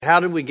How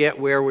did we get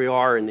where we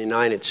are in the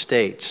United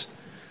States?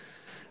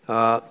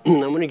 I'm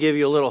going to give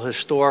you a little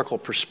historical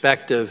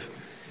perspective.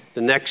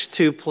 The next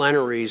two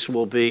plenaries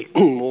will be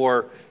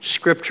more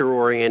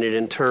scripture-oriented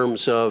in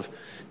terms of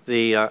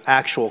the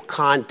actual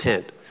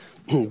content.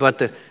 But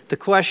the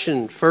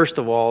question, first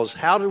of all, is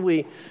how did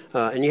we,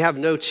 and you have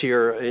notes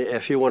here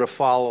if you want to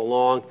follow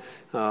along.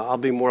 I'll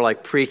be more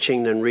like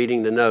preaching than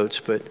reading the notes,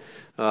 but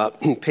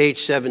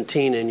page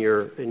 17 in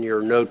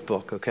your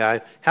notebook, okay?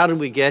 How did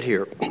we get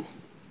here?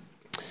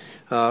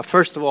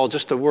 First of all,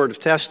 just a word of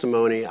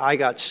testimony. I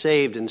got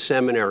saved in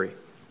seminary.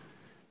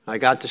 I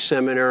got to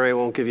seminary. I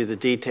won't give you the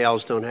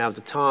details, don't have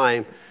the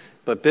time.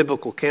 But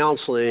biblical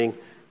counseling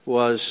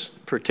was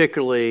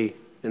particularly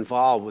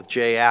involved with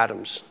Jay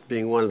Adams,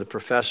 being one of the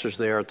professors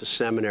there at the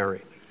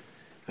seminary.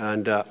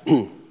 And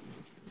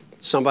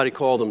somebody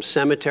called them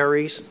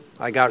cemeteries.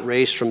 I got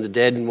raised from the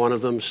dead in one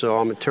of them, so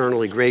I'm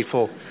eternally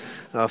grateful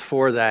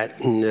for that.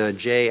 And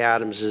Jay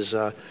Adams is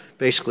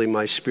basically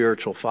my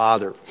spiritual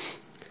father.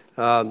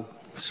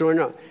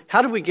 So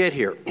how did we get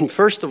here?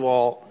 First of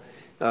all,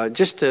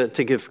 just to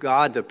give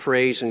God the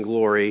praise and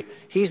glory,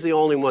 He's the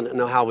only one that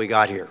knows how we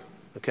got here,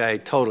 okay,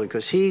 totally,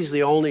 because He's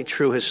the only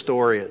true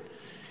historian.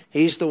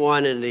 He's the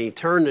one in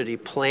eternity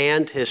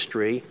planned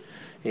history,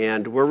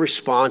 and we're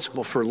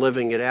responsible for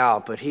living it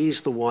out, but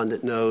He's the one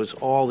that knows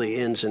all the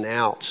ins and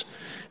outs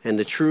and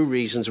the true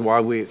reasons why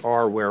we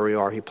are where we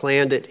are. He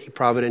planned it. He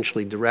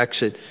providentially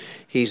directs it.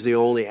 He's the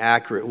only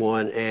accurate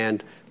one,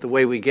 and the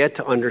way we get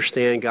to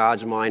understand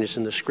God's mind is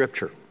in the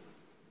Scripture.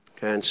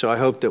 And so I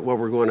hope that what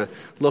we're going to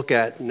look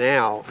at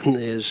now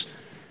is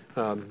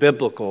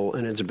biblical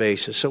in its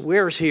basis. So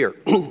where's here?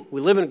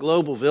 We live in a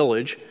global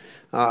village.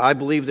 I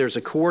believe there's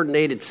a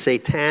coordinated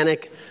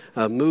satanic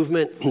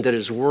movement that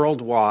is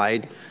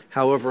worldwide.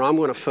 However, I'm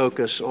going to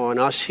focus on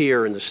us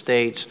here in the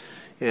States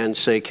and,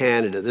 say,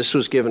 Canada. This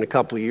was given a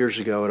couple of years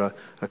ago at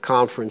a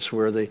conference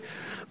where the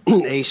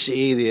ACE,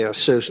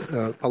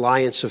 the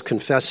Alliance of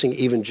Confessing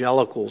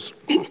Evangelicals,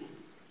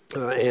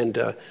 and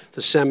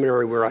the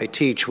seminary where I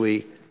teach,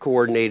 we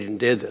coordinated and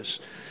did this.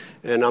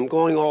 And I'm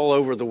going all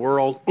over the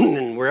world,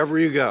 and wherever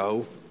you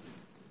go,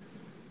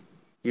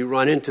 you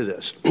run into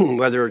this.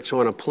 Whether it's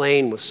on a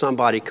plane with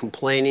somebody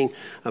complaining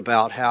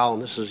about how,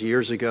 and this is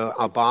years ago,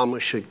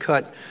 Obama should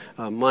cut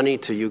money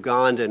to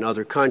Uganda and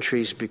other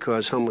countries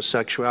because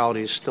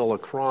homosexuality is still a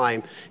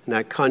crime in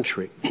that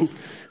country.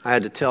 I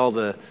had to tell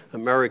the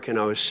American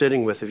I was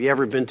sitting with, have you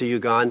ever been to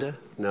Uganda?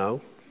 No.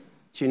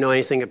 Do you know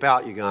anything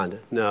about Uganda?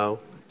 No.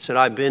 I said,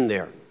 I've been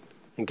there.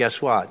 And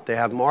guess what? They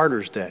have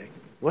Martyrs' Day.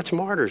 What's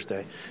Martyrs'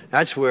 Day?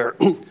 That's where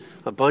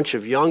a bunch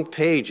of young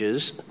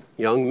pages,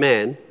 young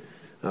men,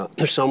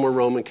 some were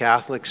Roman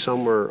Catholic,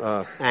 some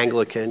were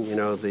Anglican,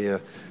 the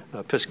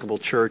Episcopal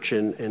Church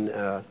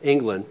in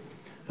England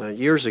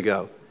years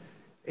ago.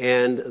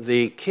 And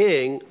the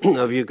king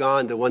of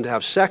Uganda wanted to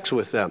have sex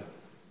with them.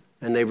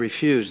 And they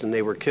refused, and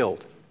they were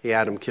killed. He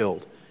had them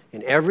killed.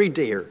 And every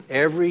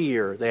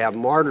year, they have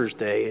Martyrs'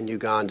 Day in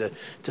Uganda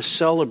to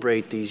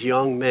celebrate these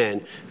young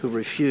men who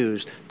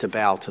refused to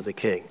bow to the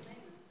king.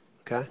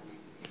 Okay?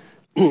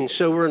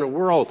 So we're in a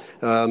world,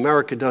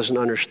 America doesn't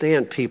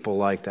understand people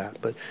like that.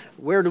 But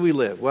where do we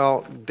live?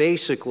 Well,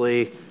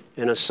 basically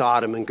in a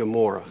Sodom and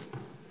Gomorrah.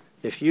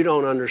 If you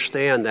don't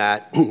understand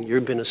that,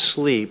 you've been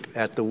asleep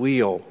at the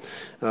wheel.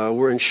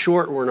 We're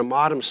in a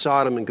modern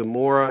Sodom and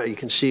Gomorrah. You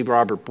can see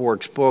Robert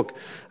Bork's book,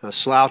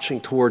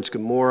 Slouching Towards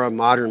Gomorrah,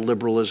 Modern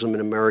Liberalism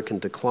and American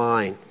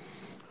Decline.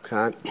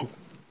 Okay?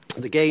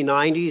 The gay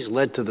 90s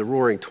led to the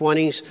roaring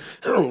 20s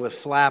with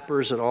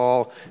flappers and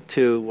all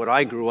to what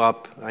I grew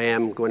up. I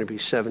am going to be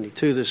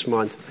 72 this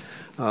month.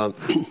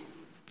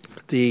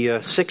 The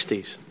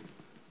 60s,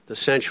 the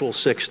sensual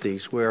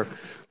 60s, where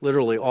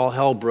literally all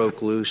hell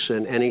broke loose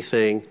and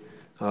anything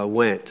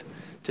went.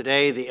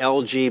 Today, the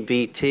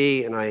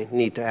LGBT, and I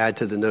need to add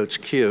to the notes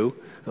Q,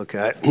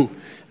 okay,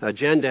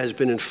 agenda has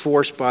been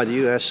enforced by the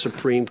U.S.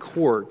 Supreme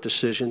Court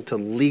decision to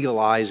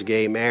legalize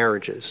gay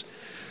marriages.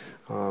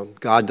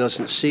 God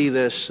doesn't see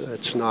this.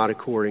 It's not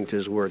according to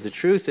His Word. The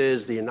truth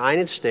is the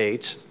United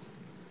States,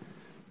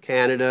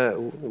 Canada,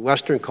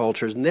 Western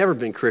culture has never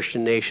been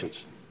Christian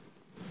nations.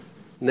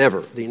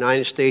 Never. The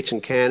United States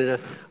and Canada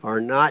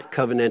are not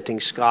covenanting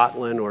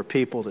Scotland or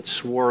people that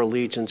swore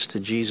allegiance to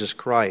Jesus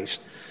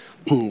Christ.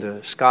 The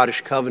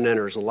Scottish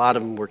Covenanters, a lot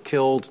of them were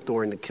killed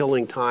during the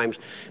killing times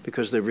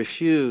because they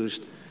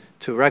refused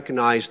to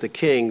recognize the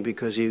king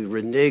because he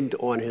reneged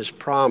on his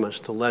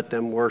promise to let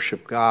them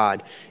worship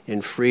God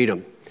in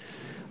freedom.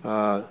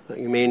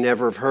 You may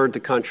never have heard the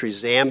country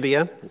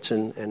Zambia. It's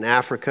in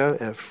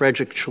Africa.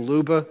 Frederick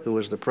Chiluba, who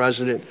was the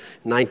president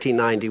in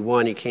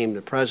 1991, he came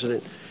to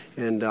president.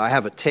 And I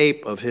have a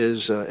tape of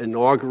his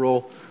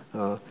inaugural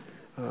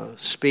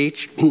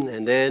speech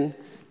and then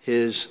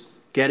his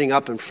getting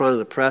up in front of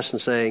the press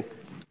and saying,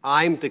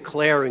 I'm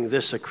declaring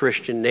this a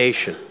Christian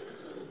nation.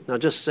 Now,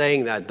 just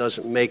saying that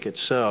doesn't make it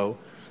so.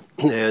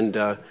 And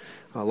a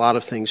lot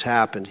of things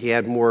happened. He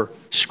had more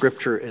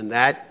scripture in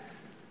that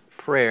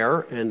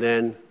prayer. And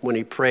then when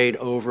he prayed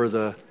over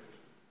the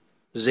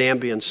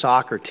Zambian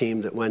soccer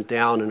team that went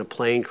down in a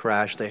plane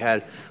crash. They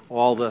had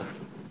all the,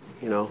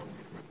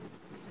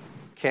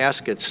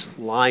 caskets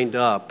lined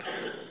up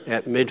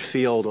at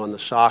midfield on the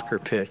soccer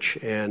pitch,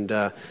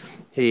 and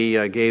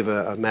he gave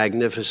a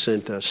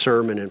magnificent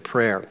sermon and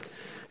prayer.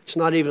 It's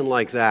not even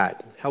like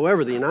that.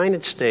 However, the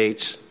United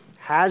States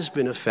has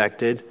been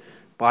affected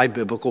by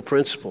biblical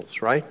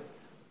principles, right?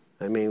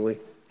 I mean,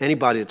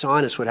 anybody that's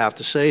honest would have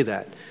to say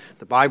that.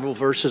 The Bible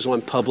verses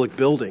on public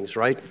buildings,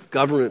 right?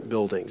 Government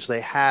buildings,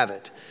 they have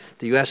it.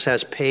 The U.S.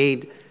 has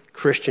paid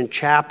Christian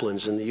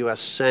chaplains in the U.S.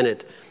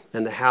 Senate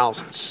and the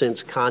House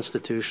since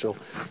constitutional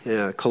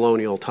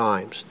colonial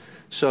times.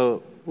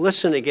 So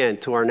listen again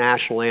to our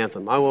national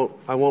anthem. I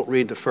won't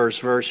read the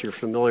first verse. You're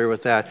familiar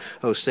with that.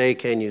 Oh, say,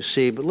 can you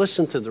see? But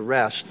listen to the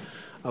rest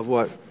of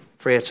what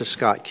Francis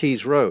Scott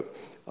Keyes wrote.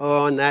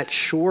 On that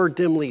shore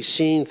dimly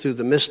seen through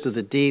the mist of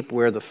the deep,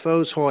 where the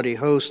foe's haughty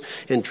host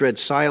in dread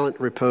silent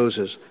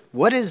reposes,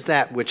 what is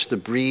that which the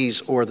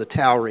breeze o'er the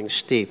towering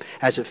steep,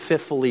 as it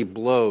fitfully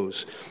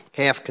blows,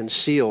 half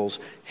conceals,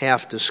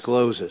 half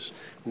discloses?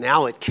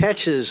 Now it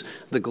catches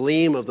the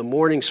gleam of the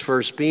morning's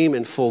first beam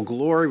in full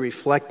glory,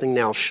 reflecting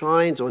now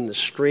shines on the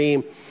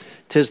stream.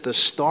 'Tis the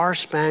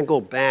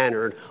star-spangled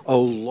banner,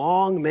 oh,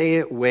 long may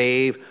it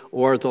wave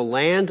o'er the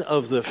land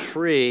of the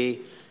free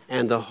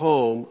and the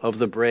home of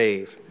the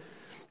brave.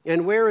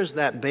 And where is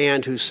that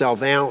band who so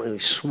valiantly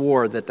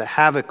swore that the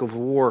havoc of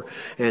war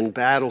and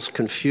battle's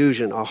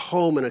confusion, a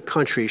home and a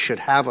country, should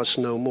have us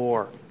no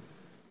more?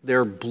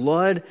 Their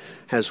blood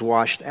has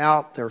washed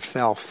out their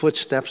foul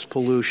footsteps'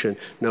 pollution.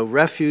 No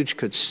refuge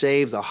could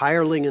save the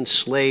hireling and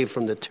slave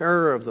from the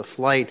terror of the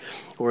flight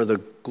or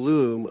the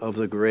gloom of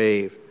the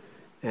grave.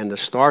 And the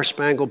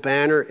star-spangled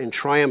banner in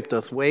triumph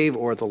doth wave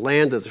o'er the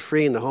land of the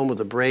free and the home of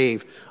the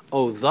brave.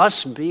 Oh,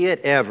 thus be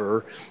it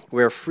ever,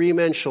 where free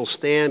men shall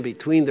stand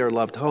between their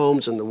loved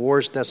homes and the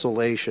war's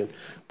desolation.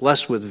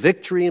 Blessed with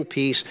victory and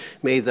peace,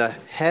 may the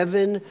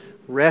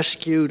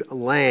heaven-rescued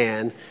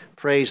land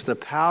praise the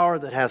power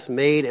that hath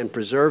made and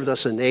preserved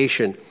us a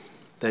nation.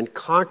 Then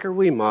conquer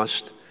we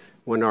must,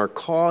 when our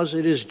cause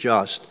it is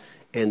just,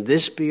 and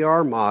this be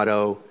our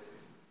motto,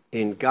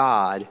 in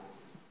God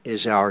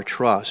is our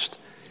trust.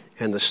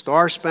 And the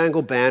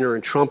star-spangled banner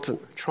in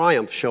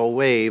triumph shall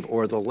wave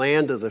o'er the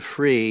land of the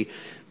free,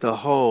 the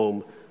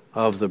home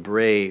of the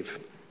brave.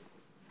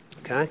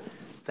 Okay?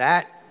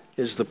 That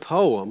is the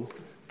poem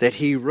that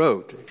he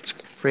wrote. It's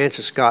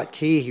Francis Scott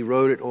Key. He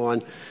wrote it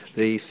on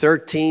the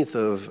 13th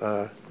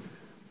of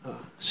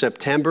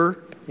September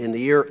in the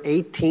year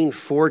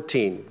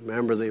 1814.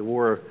 Remember the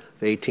War of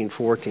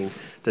 1814.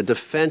 The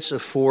Defense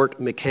of Fort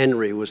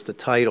McHenry was the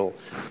title,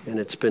 and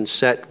it's been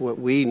set what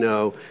we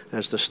know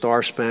as the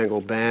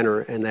Star-Spangled Banner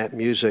and that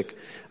music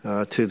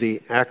to the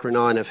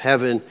Acronon of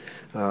Heaven,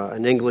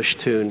 an English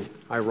tune,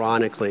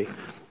 ironically.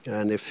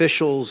 And the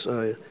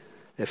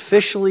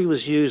officially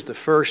was used the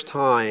first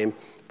time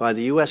by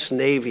the U.S.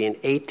 Navy in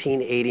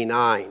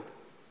 1889.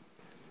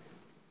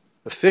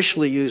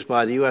 Officially used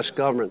by the U.S.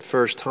 government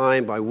first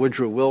time by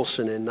Woodrow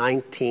Wilson in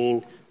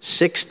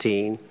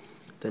 1916.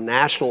 The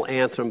national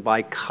anthem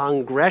by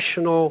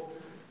congressional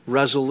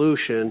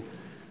resolution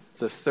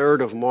the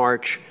 3rd of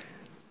March,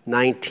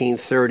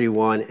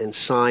 1931, and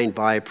signed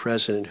by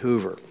President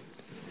Hoover.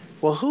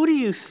 Well, who do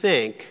you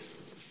think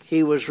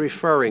he was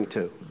referring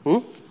to?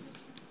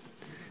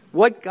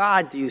 What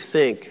God do you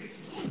think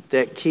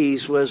that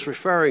Keyes was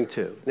referring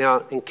to?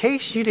 Now, in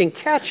case you didn't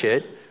catch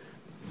it,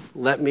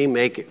 let me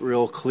make it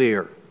real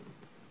clear.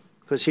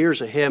 Because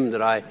here's a hymn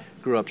that I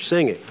grew up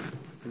singing.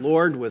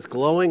 Lord, with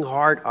glowing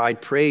heart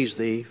I'd praise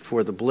thee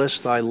for the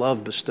bliss thy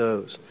love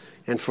bestows,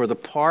 and for the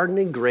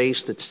pardoning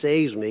grace that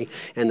saves me,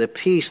 and the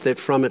peace that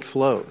from it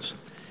flows.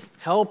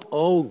 Help,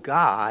 O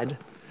God,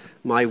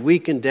 my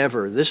weak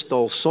endeavor, this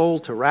dull soul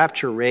to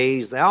rapture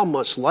raise. Thou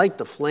must light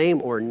the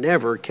flame, or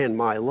never can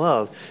my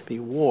love be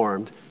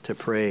warmed to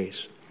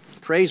praise.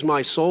 Praise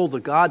my soul, the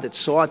God that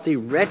sought thee,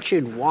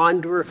 wretched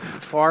wanderer,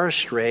 far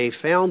astray,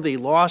 found thee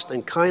lost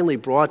and kindly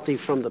brought thee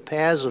from the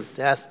paths of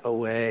death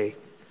away.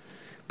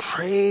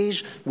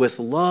 Praise with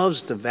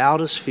love's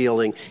devoutest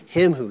feeling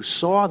him who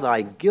saw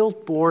thy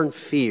guilt-born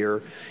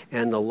fear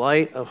and the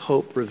light of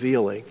hope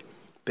revealing,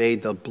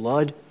 bade the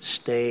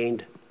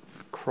blood-stained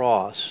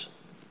cross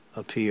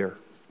appear.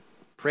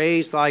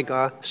 Praise thy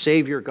God,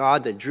 Savior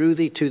God, that drew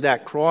thee to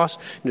that cross,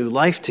 new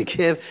life to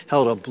give,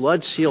 held a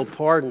blood-sealed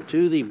pardon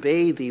to thee,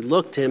 bade thee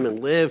look to him and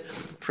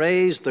live.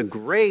 Praise the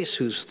grace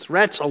whose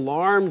threats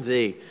alarmed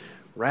thee,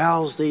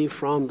 rouse thee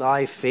from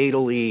thy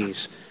fatal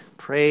ease.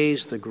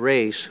 Praise the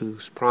grace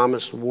whose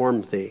promise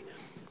warmed thee.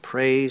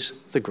 Praise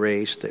the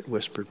grace that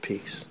whispered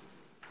peace.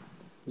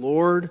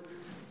 Lord,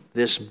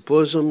 this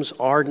bosom's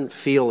ardent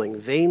feeling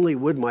vainly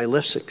would my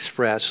lips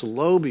express,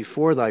 low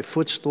before thy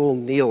footstool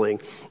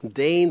kneeling,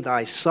 deign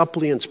thy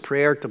suppliant's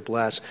prayer to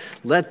bless.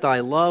 Let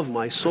thy love,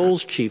 my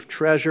soul's chief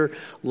treasure,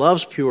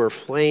 love's pure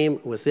flame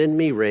within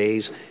me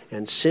raise,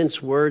 and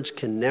since words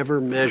can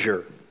never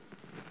measure,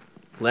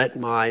 let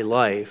my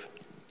life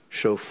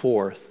show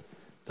forth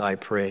thy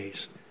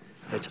praise.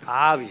 It's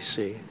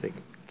obviously that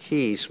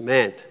Keyes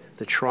meant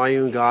the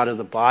triune God of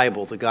the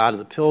Bible, the God of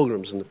the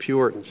Pilgrims and the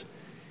Puritans.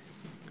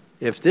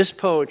 If this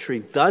poetry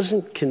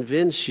doesn't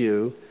convince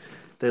you,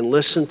 then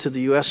listen to the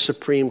U.S.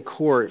 Supreme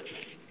Court.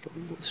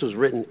 This was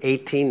written in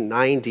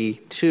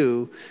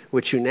 1892,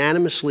 which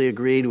unanimously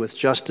agreed with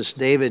Justice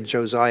David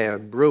Josiah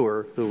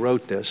Brewer, who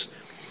wrote this,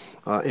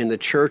 in the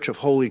Church of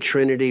Holy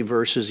Trinity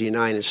versus the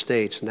United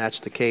States, and that's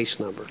the case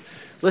number.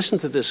 Listen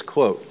to this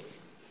quote.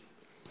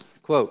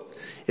 Quote,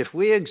 "If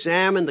we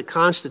examine the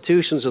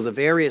constitutions of the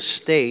various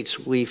states,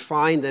 we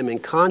find them in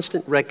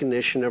constant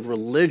recognition of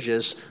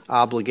religious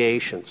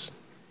obligations.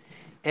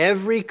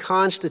 Every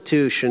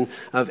constitution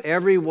of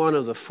every one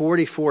of the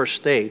 44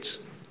 states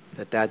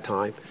at that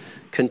time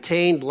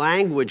contained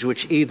language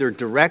which either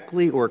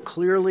directly or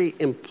clearly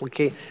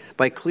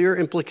by clear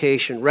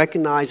implication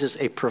recognizes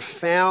a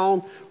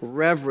profound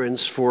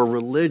reverence for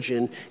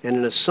religion and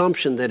an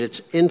assumption that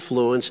its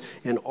influence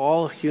in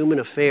all human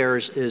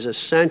affairs is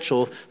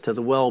essential to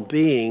the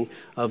well-being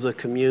of the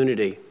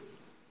community."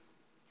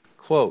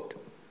 Quote,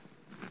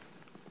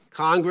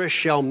 "Congress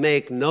shall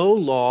make no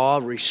law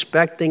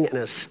respecting an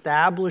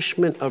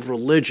establishment of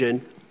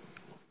religion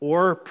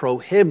or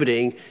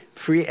prohibiting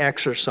free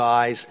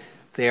exercise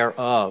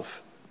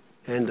thereof."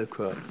 End of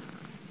quote.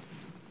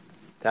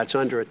 That's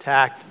under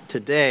attack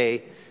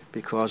today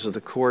because of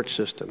the court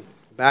system.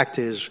 Back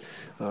to his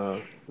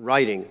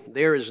writing.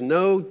 "There is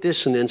no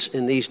dissonance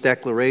in these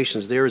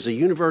declarations. There is a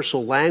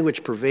universal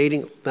language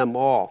pervading them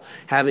all,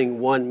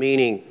 having one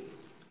meaning.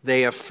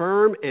 They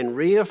affirm and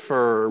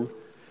reaffirm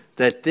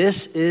that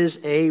this is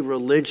a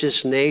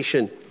religious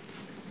nation.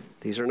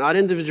 These are not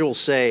individual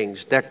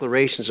sayings,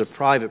 declarations of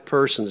private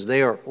persons.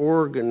 They are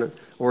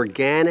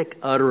organic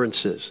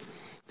utterances.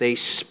 They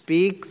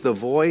speak the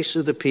voice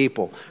of the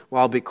people.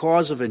 While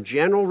because of a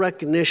general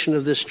recognition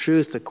of this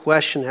truth, the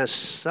question has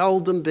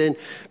seldom been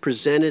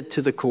presented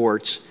to the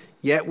courts,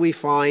 yet we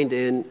find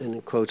in," and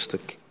it quotes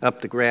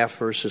up the graph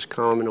versus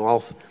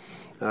Commonwealth,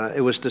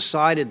 it was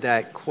decided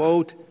that,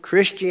 quote,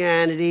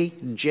 "Christianity,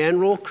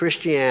 general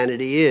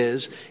Christianity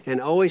is and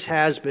always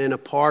has been a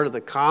part of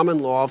the common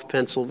law of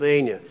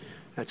Pennsylvania."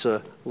 That's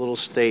a little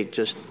state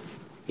just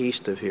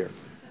east of here.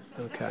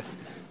 Okay.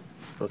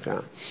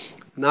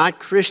 "Not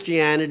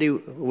Christianity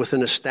with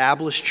an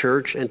established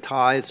church and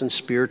tithes and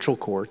spiritual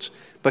courts,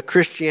 but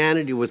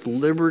Christianity with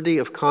liberty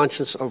of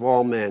conscience of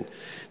all men.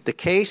 The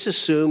case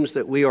assumes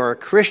that we are a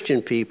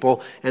Christian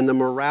people and the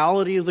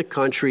morality of the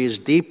country is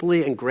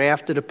deeply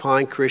engrafted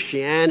upon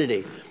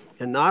Christianity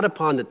and not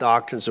upon the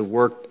doctrines of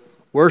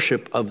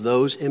worship of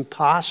those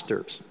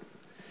impostors.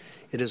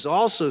 It is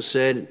also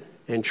said,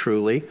 and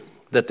truly,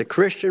 that the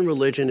Christian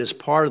religion is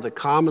part of the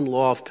common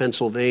law of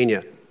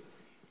Pennsylvania.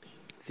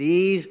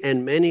 These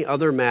and many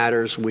other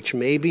matters which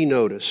may be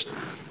noticed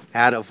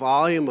add a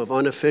volume of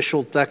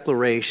unofficial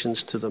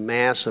declarations to the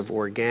mass of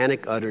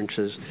organic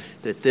utterances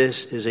that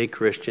this is a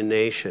Christian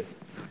nation."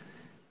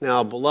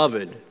 Now,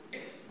 beloved,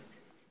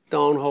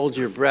 don't hold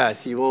your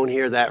breath. You won't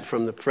hear that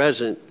from the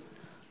present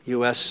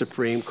U.S.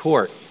 Supreme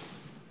Court.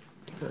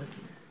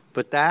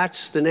 But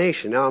that's the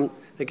nation. Now,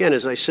 again,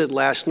 as I said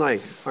last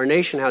night, our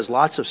nation has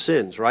lots of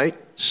sins, right?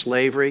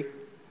 Slavery,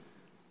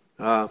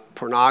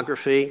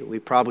 pornography. We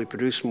probably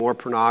produce more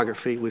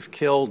pornography. We've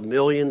killed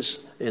millions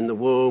in the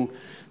womb.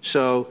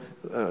 So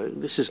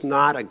this is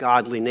not a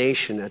godly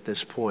nation at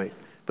this point.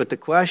 But the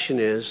question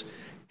is,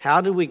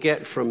 how do we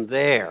get from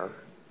there,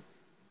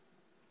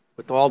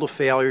 with all the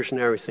failures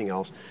and everything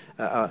else,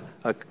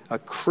 a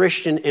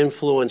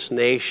Christian-influenced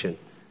nation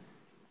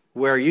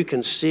where you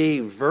can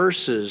see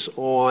verses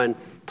on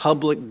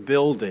public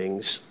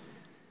buildings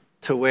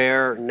to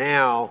where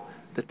now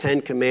the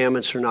Ten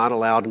Commandments are not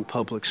allowed in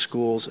public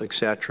schools,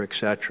 etc.,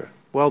 etc.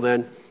 Well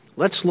then,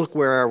 let's look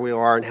where we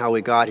are and how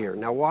we got here.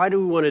 Now, why do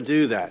we want to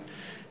do that?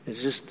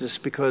 Is this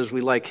just because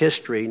we like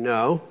history?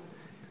 No.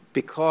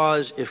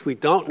 Because if we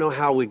don't know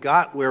how we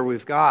got where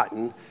we've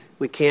gotten,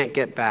 we can't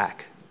get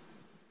back.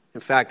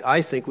 In fact,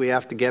 I think we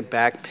have to get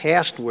back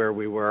past where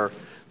we were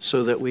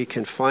so that we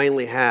can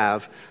finally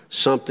have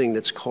something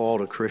that's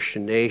called a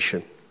Christian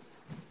nation.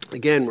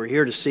 Again, we're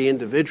here to see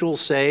individuals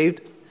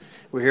saved.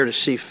 We're here to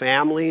see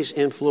families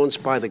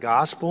influenced by the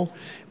gospel.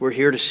 We're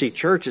here to see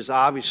churches,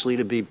 obviously,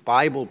 to be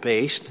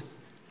Bible-based,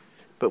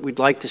 but we'd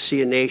like to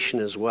see a nation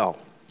as well.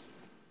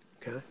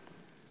 Okay?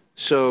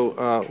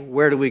 So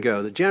where do we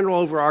go? The general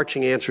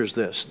overarching answer is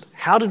this.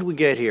 How did we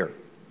get here?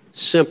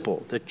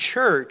 Simple. The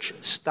church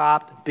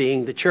stopped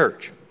being the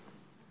church.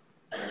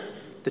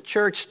 The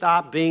church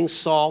stopped being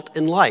salt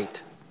and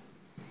light.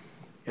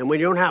 And when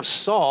you don't have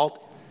salt,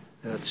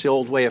 that's the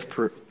old way of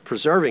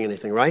preserving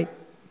anything, right?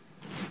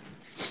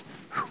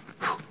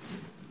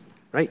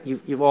 Right?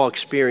 You've all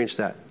experienced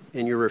that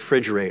in your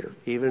refrigerator.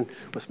 Even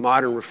with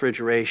modern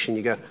refrigeration,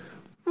 you go,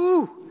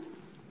 woo,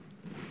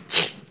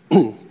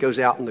 goes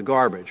out in the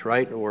garbage,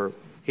 right? Or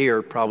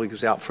here, probably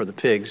goes out for the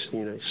pigs.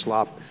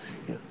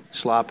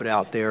 Slop it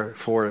out there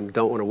for them.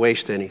 Don't want to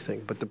waste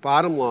anything. But the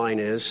bottom line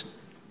is,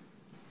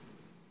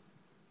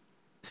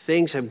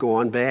 things have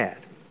gone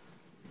bad.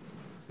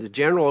 The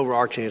general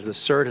overarching is the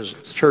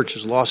church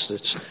has lost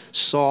its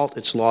salt,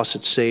 it's lost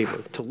its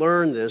savor. To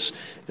learn this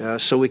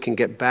so we can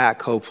get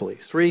back, hopefully.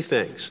 3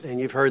 things, and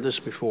you've heard this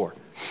before.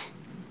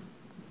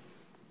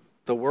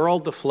 The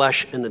world, the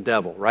flesh, and the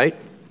devil, right?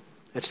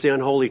 That's the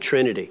unholy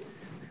trinity.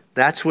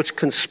 That's what's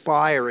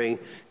conspiring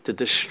to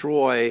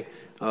destroy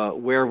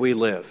where we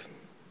live.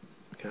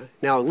 Okay?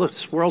 Now, look,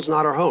 this world's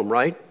not our home,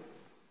 right?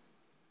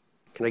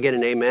 Can I get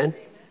an amen?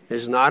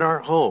 It's not our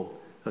home,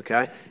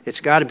 okay? It's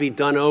got to be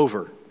done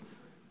over.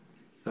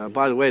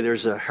 By the way,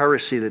 there's a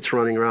heresy that's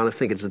running around. I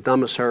think it's the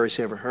dumbest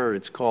heresy I ever heard.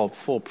 It's called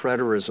full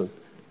preterism.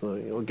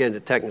 We'll get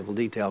into technical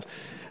details.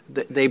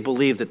 They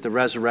believe that the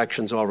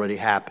resurrection's already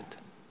happened.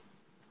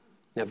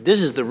 Now, if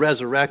this is the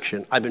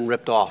resurrection, I've been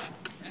ripped off.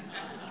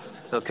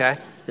 Okay?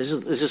 This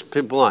is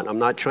blunt. I'm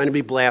not trying to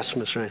be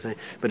blasphemous or anything.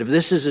 But if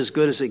this is as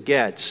good as it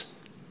gets,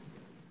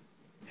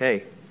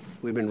 hey,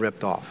 we've been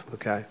ripped off,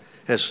 okay?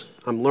 As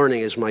I'm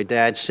learning, as my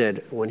dad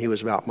said when he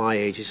was about my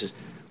age, he says,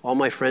 all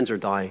my friends are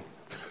dying.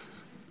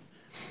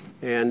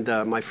 And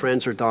my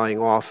friends are dying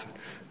off.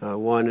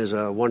 One is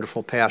a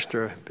wonderful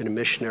pastor, been a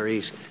missionary,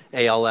 he's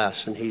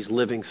ALS, and he's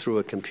living through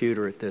a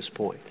computer at this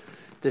point.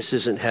 This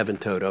isn't heaven,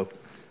 Toto.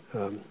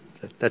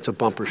 That's a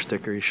bumper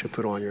sticker you should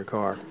put on your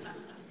car.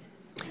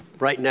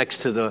 Right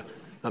next to the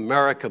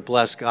America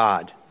Bless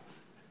God.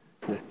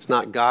 It's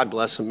not God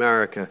bless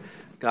America.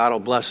 God will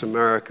bless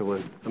America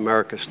when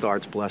America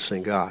starts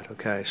blessing God,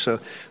 okay? So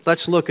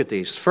let's look at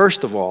these.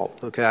 First of all,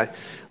 okay,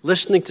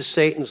 listening to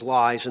Satan's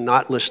lies and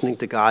not listening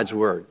to God's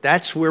word.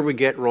 That's where we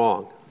get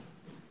wrong,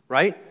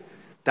 right?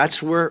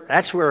 That's where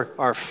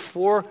our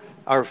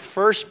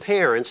first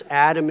parents,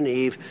 Adam and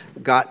Eve,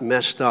 got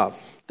messed up.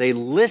 They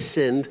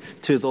listened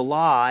to the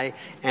lie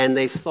and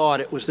they thought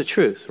it was the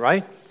truth,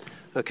 right?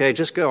 Okay,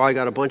 just go. I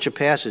got a bunch of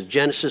passages.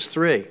 Genesis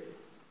 3.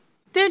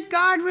 Did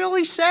God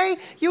really say,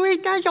 you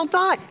eat that, you'll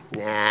die?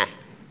 Nah.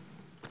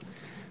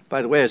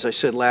 By the way, as I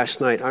said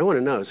last night, I want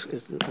to know,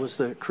 was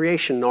the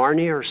creation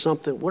Narnia or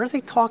something? What are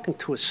they talking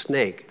to a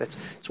snake?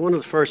 It's one of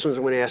the first ones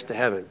I'm going to ask to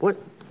heaven.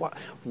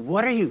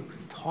 What are you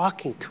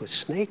talking to a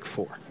snake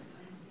for?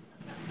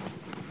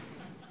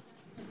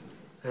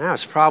 And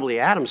that's probably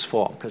Adam's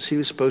fault, because he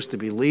was supposed to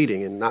be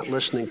leading and not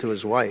listening to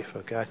his wife,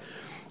 okay?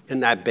 In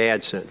that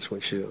bad sense.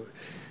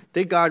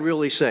 Did God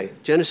really say?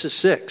 Genesis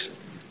 6.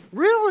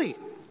 Really?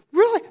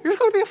 Really? There's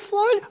going to be a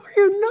flood? Are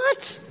you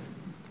nuts?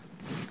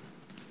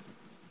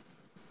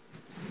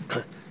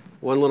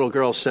 One little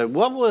girl said,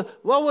 what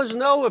was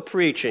Noah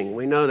preaching?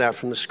 We know that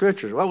from the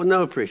scriptures. What was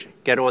Noah preaching?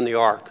 Get on the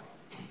ark.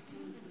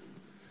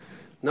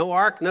 No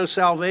ark, no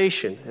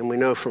salvation. And we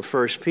know from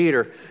 1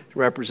 Peter, it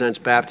represents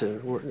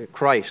baptism.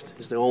 Christ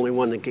is the only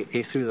one that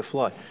get through the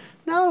flood.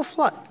 No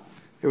flood.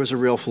 There was a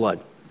real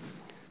flood.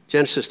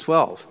 Genesis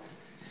 12.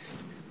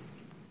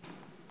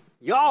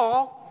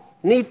 Y'all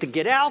need to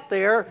get out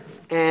there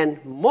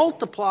and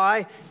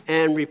multiply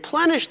and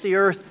replenish the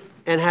earth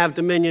and have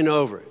dominion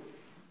over it.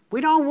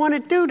 We don't want to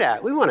do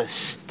that. We want to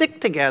stick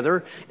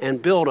together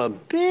and build a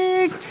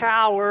big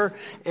tower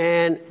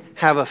and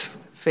have a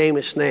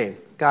famous name.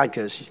 God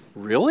goes,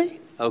 really?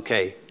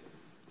 Okay.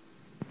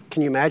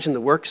 Can you imagine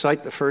the work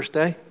site the first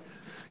day?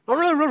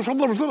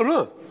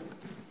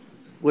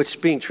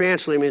 Which being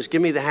translated means,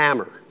 give me the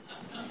hammer.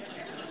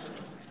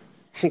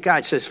 And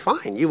God says,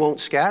 fine, you won't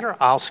scatter,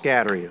 I'll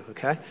scatter you,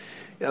 okay?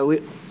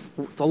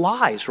 The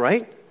lies,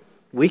 right?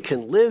 We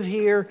can live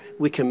here.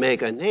 We can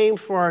make a name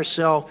for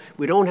ourselves.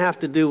 We don't have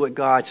to do what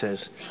God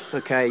says.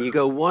 Okay, you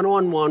go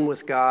one-on-one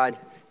with God,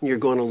 and you're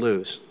going to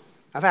lose.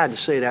 I've had to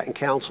say that in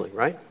counseling,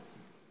 right?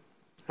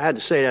 I had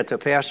to say that to a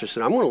pastor. I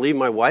said, I'm going to leave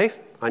my wife.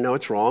 I know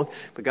it's wrong,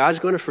 but God's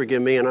going to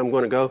forgive me, and I'm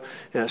going to go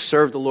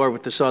serve the Lord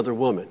with this other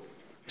woman.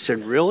 I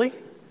said, really?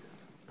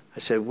 I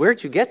said,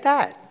 where'd you get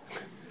that?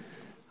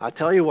 I'll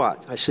tell you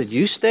what. I said,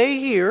 you stay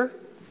here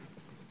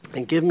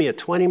and give me a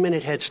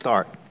 20-minute head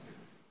start.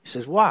 He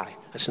says, why?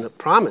 I said, I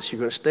promise you're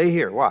going to stay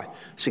here. Why? I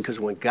said, because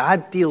when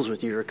God deals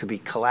with you, there could be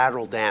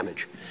collateral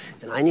damage.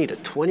 And I need a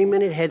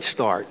 20-minute head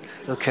start,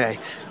 okay?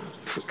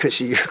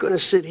 Because you're going to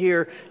sit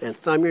here and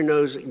thumb your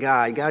nose at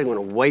God. God's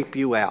going to wipe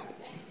you out.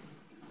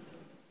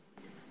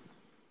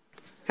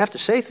 I have to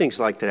say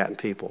things like that in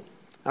people.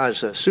 I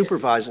was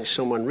supervising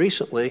someone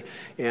recently,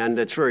 and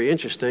it's very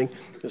interesting.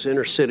 This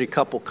inner city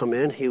couple come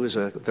in. They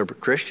were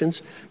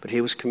Christians, but he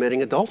was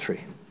committing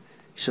adultery.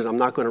 He says, I'm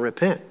not going to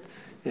repent.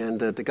 And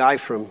the guy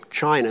from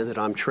China that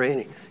I'm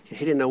training, he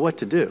didn't know what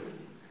to do.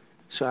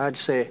 So I'd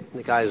say,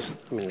 the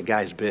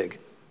guy's big.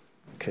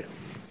 Okay.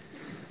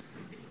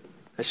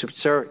 I said,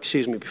 sir,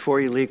 excuse me, before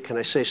you leave, can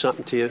I say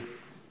something to you? He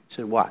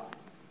said, what?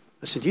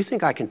 I said, do you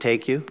think I can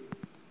take you?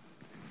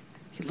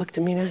 He looked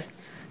at me and I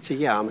said,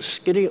 yeah, I'm a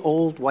skinny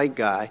old white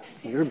guy,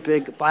 and you're a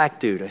big black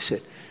dude. I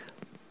said,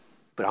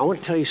 but I want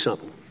to tell you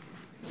something.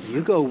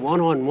 You go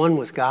one-on-one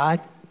with God,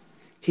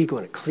 he's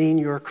going to clean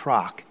your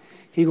crock.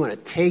 He's going to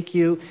take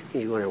you,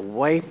 and he's going to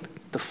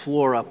wipe the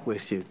floor up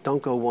with you.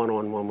 Don't go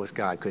one-on-one with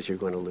God, because you're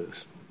going to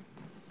lose.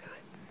 Okay?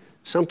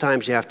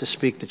 Sometimes you have to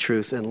speak the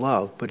truth in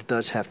love, but it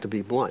does have to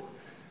be blunt.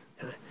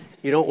 Okay?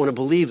 You don't want to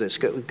believe this.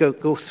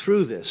 Go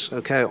through this,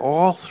 okay?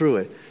 All through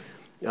it.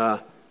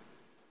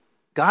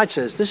 God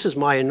says, this is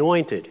my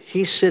anointed.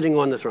 He's sitting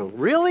on the throne.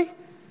 Really?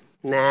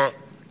 Nah.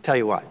 Tell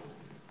you what.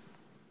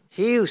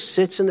 He who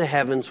sits in the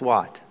heavens,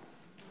 what?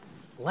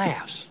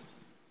 Laughs.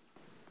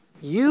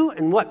 You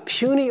and what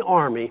puny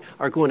army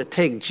are going to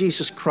take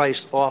Jesus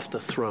Christ off the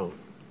throne?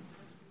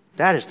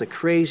 That is the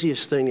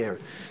craziest thing ever.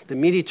 The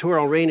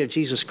mediatorial reign of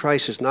Jesus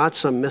Christ is not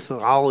some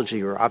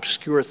mythology or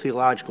obscure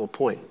theological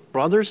point.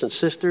 Brothers and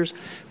sisters,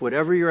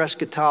 whatever your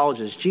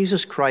eschatology is,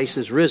 Jesus Christ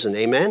is risen.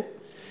 Amen?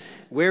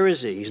 Where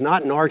is he? He's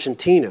not in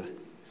Argentina.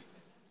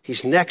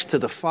 He's next to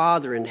the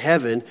Father in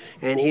heaven,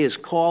 and he is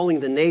calling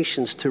the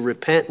nations to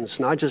repentance,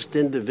 not just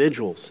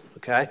individuals,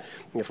 okay?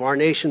 And if our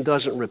nation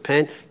doesn't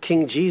repent,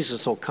 King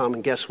Jesus will come,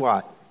 and guess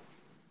what?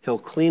 He'll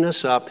clean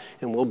us up,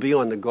 and we'll be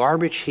on the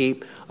garbage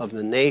heap of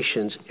the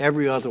nations,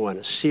 every other one,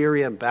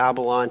 Assyria,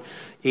 Babylon,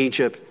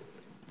 Egypt,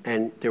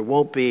 and there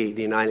won't be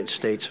the United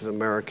States of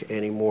America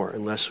anymore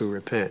unless we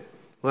repent.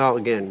 Well,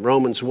 again,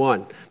 Romans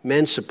 1,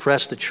 men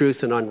suppress the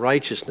truth in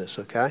unrighteousness,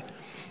 okay?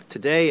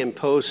 Today in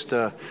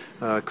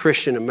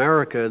post-Christian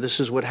America,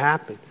 this is what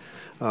happened.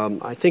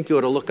 I think you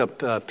ought to look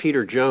up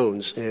Peter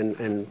Jones,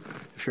 and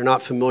if you're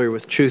not familiar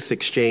with Truth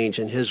Exchange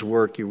and his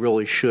work, you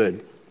really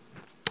should.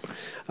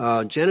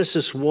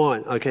 Genesis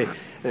 1, okay,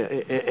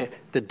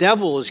 the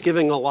devil is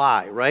giving a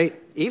lie, right?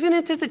 Even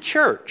into the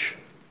church.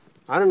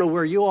 I don't know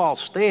where you all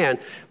stand,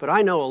 but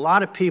I know a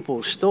lot of people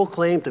who still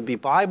claim to be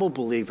Bible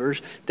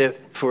believers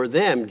that for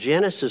them,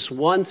 Genesis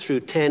 1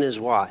 through 10 is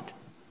what?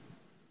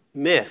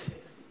 Myth.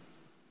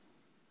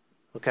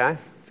 Okay? If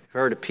you've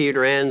heard of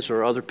Peter Enns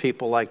or other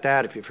people like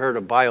that, if you've heard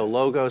of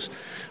BioLogos,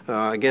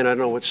 again, I don't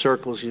know what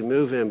circles you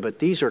move in, but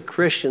these are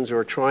Christians who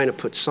are trying to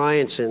put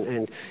science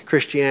and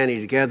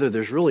Christianity together.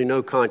 There's really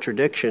no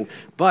contradiction,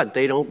 but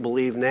they don't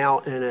believe now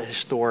in a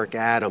historic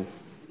Adam.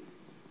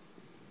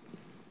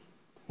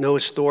 No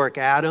historic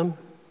Adam,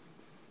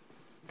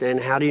 then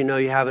how do you know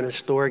you have an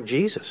historic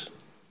Jesus?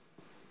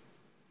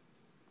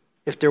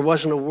 If there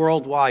wasn't a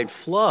worldwide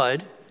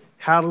flood,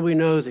 how do we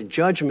know that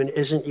judgment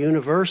isn't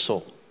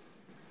universal?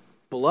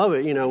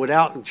 Beloved,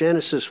 without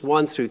Genesis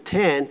 1 through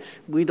 10,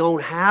 we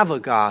don't have a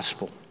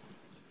gospel.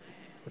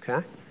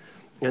 Okay?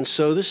 And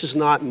so this is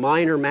not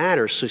minor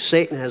matters. So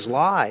Satan has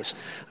lies,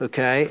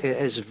 okay?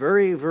 It's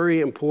very,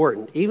 very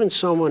important. Even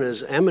someone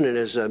as eminent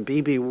as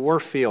B.B.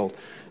 Warfield,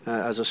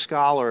 as a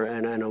scholar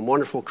and a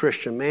wonderful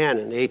Christian man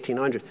in the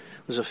 1800s,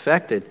 was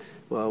affected,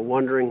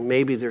 wondering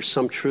maybe there's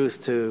some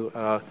truth to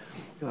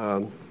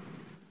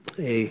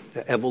a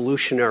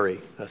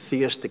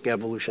theistic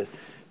evolution.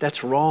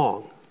 That's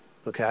wrong,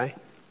 okay?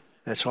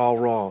 That's all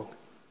wrong.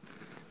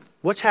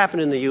 What's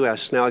happened in the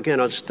U.S.? Now,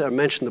 again, I'll just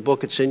mention the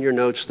book. It's in your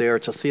notes there.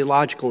 It's a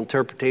theological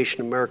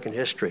interpretation of American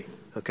history,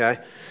 okay?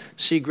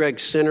 C. Greg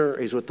Sinner,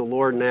 he's with the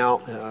Lord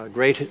now, a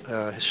great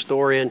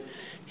historian.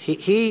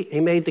 He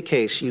made the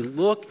case. You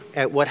look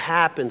at what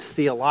happened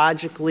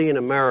theologically in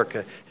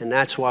America, and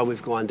that's why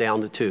we've gone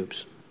down the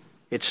tubes.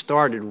 It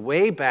started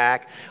way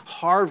back.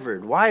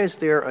 Harvard. Why is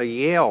there a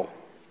Yale?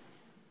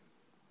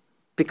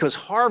 Because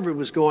Harvard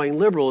was going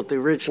liberal at the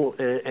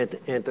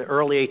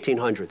early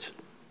 1800s.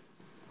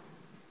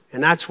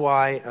 And that's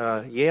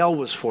why Yale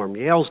was formed.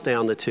 Yale's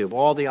down the tube.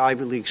 All the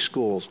Ivy League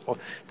schools.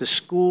 The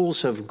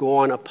schools have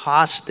gone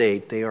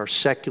apostate. They are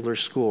secular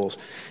schools.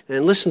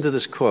 And listen to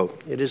this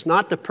quote. It is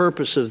not the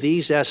purpose of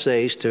these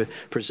essays to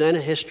present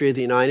a history of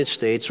the United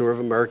States or of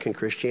American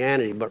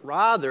Christianity, but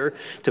rather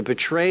to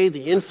portray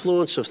the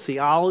influence of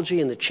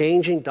theology and the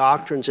changing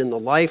doctrines in the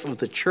life of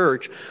the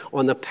church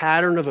on the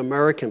pattern of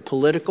American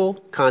political,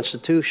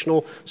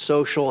 constitutional,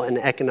 social, and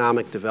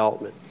economic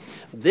development.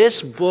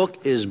 This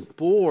book is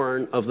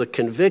born of the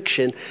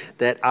conviction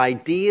that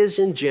ideas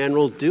in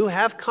general do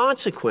have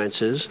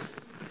consequences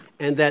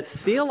and that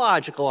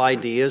theological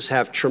ideas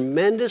have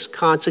tremendous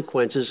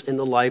consequences in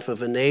the life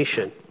of a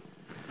nation.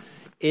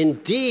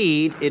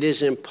 Indeed, it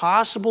is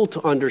impossible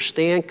to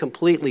understand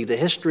completely the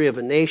history of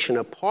a nation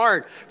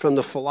apart from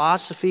the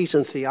philosophies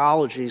and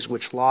theologies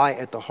which lie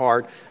at the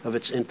heart of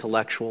its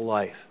intellectual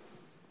life.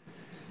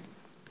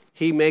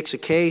 He makes a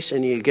case,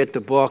 and you get the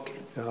book.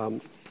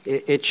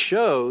 It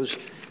shows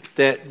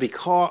that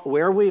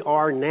where we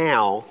are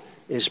now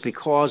is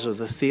because of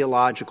the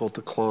theological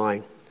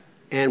decline.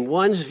 And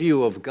one's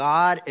view of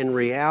God and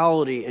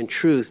reality and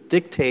truth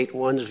dictate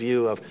one's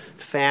view of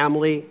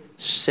family,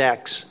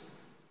 sex,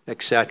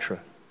 etc.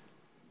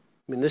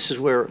 I mean, this is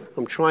where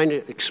I'm trying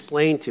to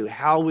explain to you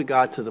how we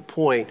got to the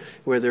point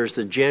where there's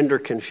the gender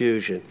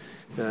confusion.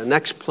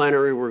 Next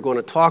plenary, we're going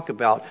to talk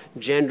about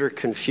gender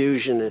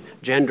confusion and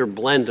gender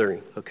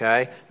blending,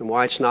 okay, and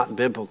why it's not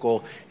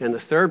biblical. And the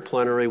third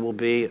plenary will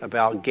be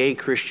about gay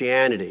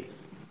Christianity,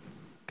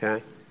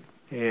 okay?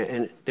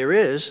 And there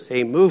is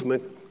a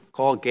movement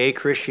called gay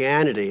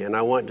Christianity, and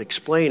I want to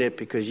explain it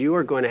because you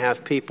are going to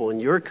have people in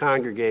your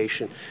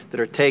congregation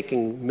that are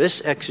taking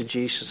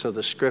misexegesis of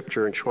the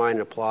Scripture and trying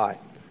to apply it.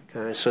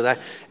 Okay? So that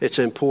it's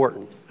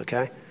important,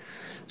 okay?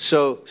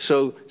 So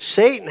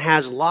Satan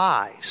has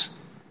lies.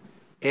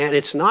 And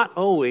it's not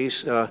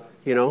always,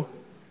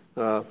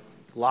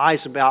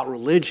 lies about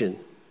religion.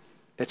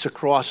 It's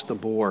across the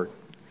board.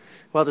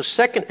 Well, the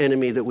second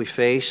enemy that we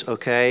face,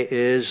 okay,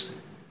 is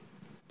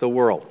the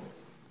world.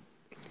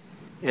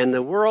 And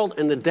the world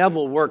and the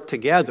devil work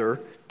together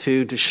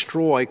to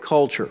destroy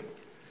culture.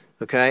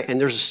 Okay, and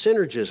there's a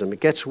synergism.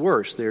 It gets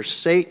worse. There's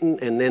Satan,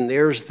 and then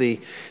there's the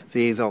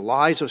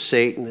lies of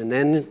Satan, and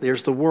then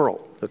there's the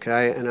world.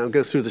 Okay, and I'll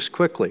go through this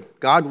quickly.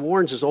 God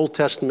warns his Old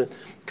Testament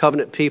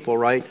covenant people,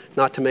 right,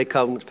 not to make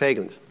covenant with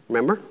pagans.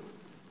 Remember?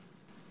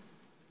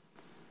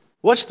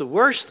 What's the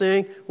worst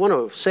thing? One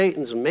of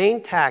Satan's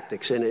main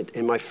tactics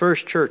in my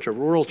first church, a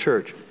rural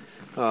church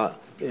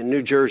in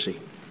New Jersey.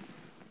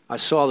 I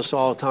saw this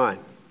all the time.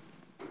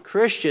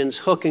 Christians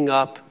hooking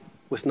up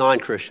with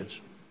non-Christians.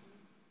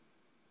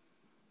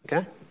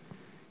 Okay?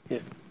 Yeah.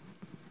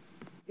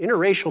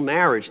 Interracial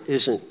marriage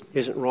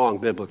isn't wrong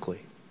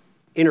biblically.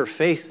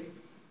 Interfaith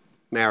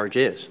marriage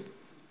is.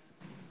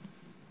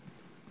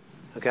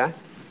 Okay?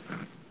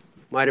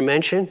 Might have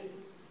mentioned,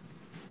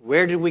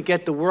 where did we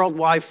get the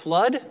worldwide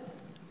flood?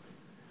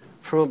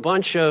 From a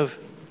bunch of,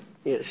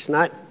 it's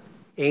not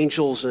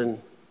angels and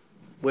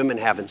women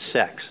having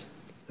sex.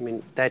 I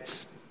mean,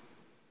 that's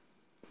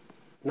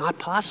not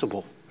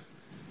possible.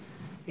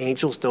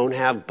 Angels don't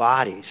have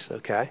bodies,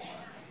 okay?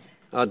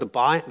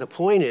 The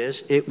point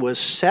is, it was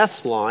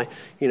Seth's line,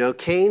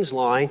 Cain's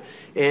line,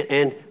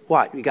 and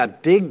what? You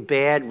got big,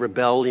 bad,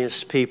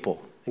 rebellious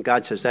people. And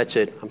God says, that's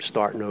it, I'm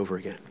starting over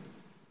again.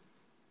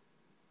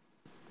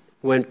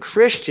 When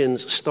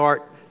Christians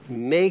start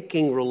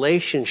making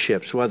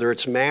relationships, whether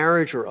it's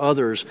marriage or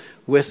others,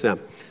 with them,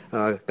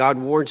 God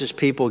warns his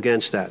people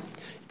against that.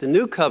 The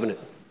new covenant,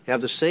 you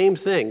have the same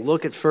thing.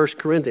 Look at 1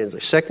 Corinthians,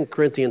 2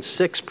 Corinthians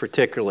 6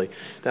 particularly,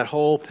 that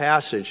whole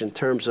passage in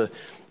terms of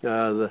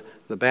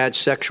the bad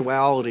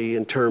sexuality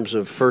in terms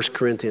of 1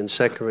 Corinthians,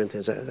 2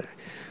 Corinthians.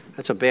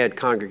 That's a bad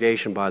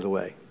congregation, by the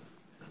way.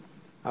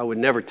 I would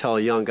never tell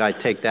a young guy,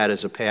 take that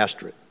as a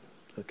pastorate.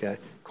 Okay?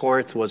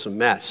 Corinth was a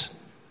mess.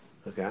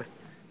 Okay?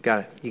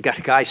 You got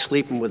a guy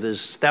sleeping with his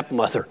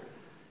stepmother.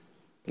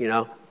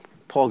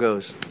 Paul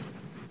goes,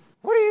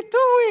 what are you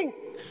doing?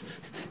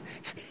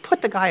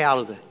 Put the guy out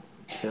of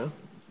there.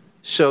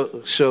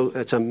 So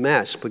it's a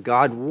mess. But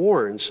God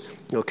warns,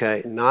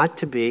 okay, not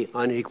to be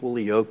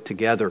unequally yoked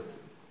together.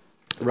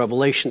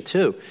 Revelation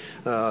 2.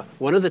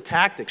 One of the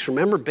tactics,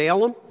 remember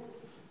Balaam?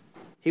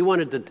 He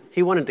wanted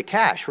the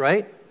cash,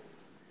 right?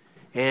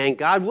 And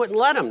God wouldn't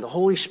let him. The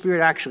Holy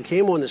Spirit actually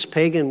came on this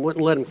pagan and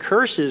wouldn't let him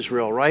curse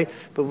Israel, right?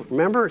 But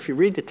remember, if you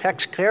read the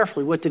text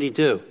carefully, what did he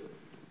do?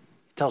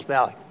 He tells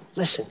Balak,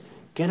 listen,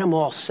 get them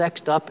all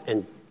sexed up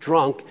and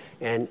drunk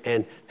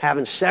and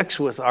having sex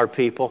with our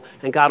people,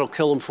 and God will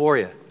kill them for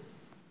you.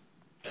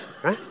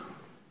 Right?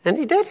 And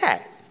he did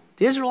that.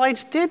 The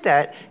Israelites did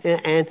that.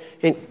 And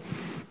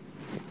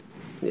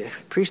the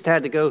priest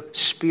had to go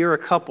spear a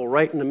couple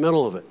right in the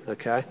middle of it,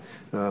 okay?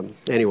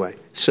 Anyway,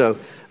 so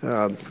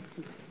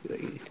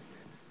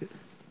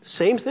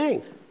same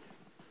thing.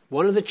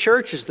 One of the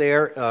churches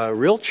there, a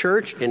real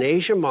church in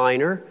Asia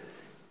Minor,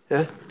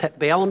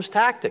 Balaam's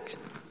tactics.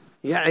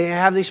 You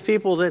have these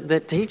people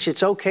that teach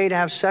it's okay to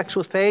have sex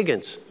with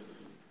pagans,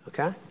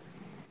 okay?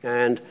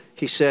 And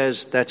he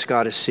says that's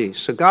got to cease.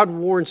 So God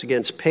warns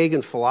against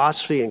pagan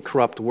philosophy and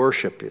corrupt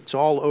worship. It's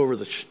all over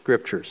the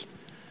scriptures,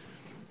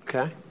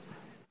 okay?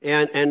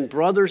 And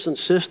brothers and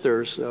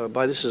sisters,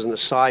 this is an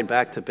aside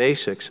back to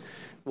basics,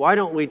 why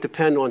don't we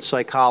depend on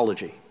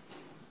psychology?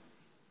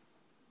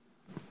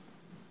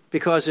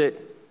 Because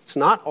it's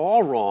not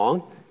all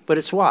wrong, but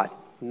it's what?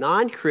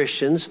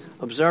 Non-Christians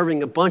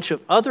observing a bunch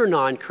of other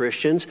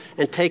non-Christians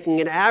and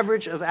taking an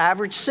average of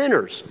average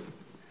sinners.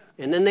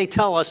 And then they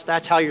tell us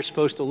that's how you're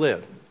supposed to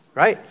live,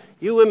 right?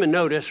 You women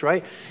know this,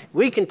 right?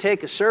 We can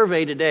take a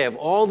survey today of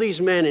all these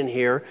men in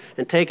here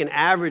and take an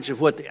average of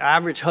what the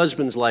average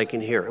husband's like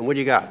in here. And what do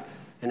you got?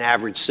 An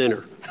average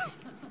sinner.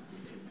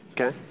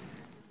 Okay?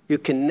 You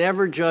can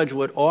never judge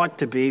what ought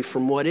to be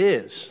from what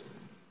is,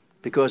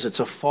 because it's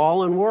a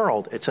fallen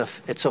world. It's a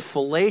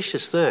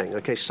fallacious thing.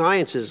 Okay,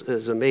 science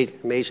is an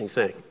amazing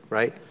thing,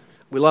 right?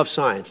 We love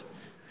science.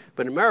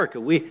 But in America,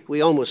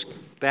 we almost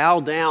bow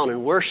down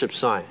and worship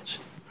science,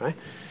 right?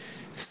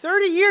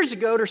 30 years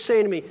ago, they're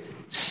saying to me,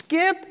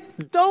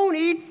 Skip, don't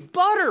eat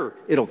butter.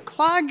 It'll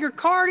clog your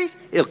arteries.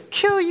 It'll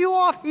kill you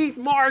off. Eat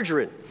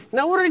margarine.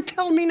 Now, what are they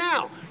telling me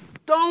now?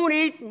 Don't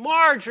eat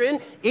margarine.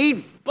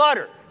 Eat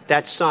butter.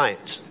 That's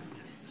science.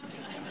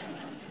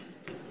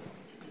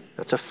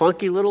 That's a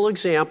funky little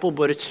example,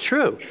 but it's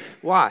true.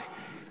 Why?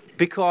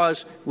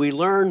 Because we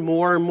learn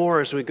more and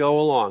more as we go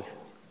along.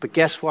 But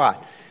guess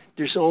what?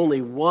 There's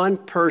only one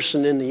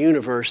person in the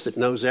universe that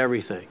knows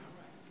everything.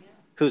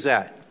 Who's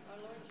that?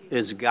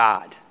 It's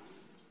God.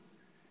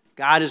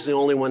 God is the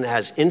only one that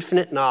has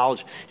infinite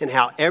knowledge and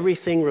how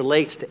everything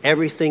relates to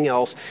everything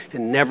else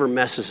and never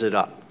messes it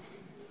up.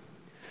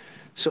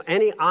 So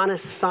any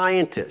honest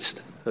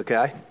scientist,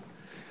 okay,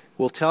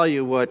 will tell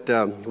you what,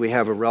 we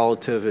have a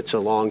relative, it's a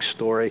long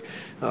story,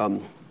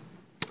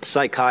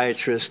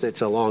 psychiatrist,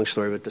 it's a long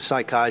story, but the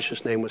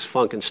psychiatrist's name was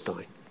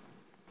Funkenstein,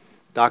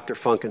 Dr.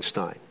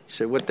 Funkenstein. He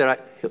said,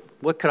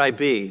 what could I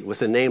be?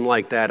 With a name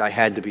like that, I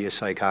had to be a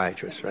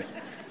psychiatrist, right?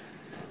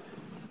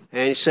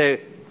 And he said,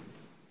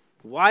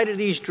 why do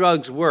these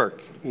drugs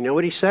work? You know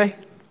what he say?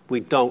 We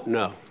don't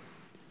know.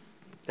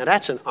 Now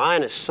that's an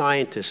honest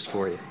scientist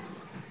for you.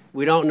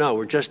 We don't know.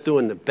 We're just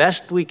doing the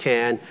best we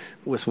can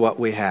with what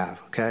we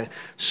have, okay?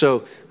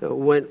 So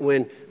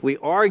when we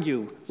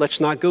argue,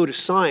 let's not go to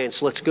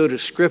science, let's go to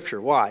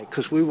Scripture. Why?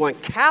 Because we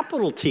want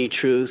capital T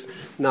truth,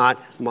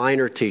 not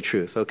minor T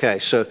truth, okay?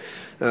 So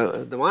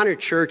the modern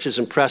church is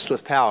impressed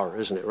with power,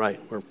 isn't it, right?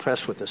 We're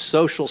impressed with the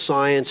social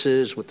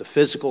sciences, with the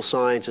physical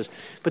sciences.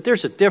 But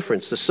there's a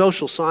difference. The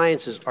social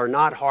sciences are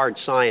not hard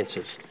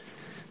sciences.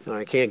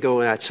 I can't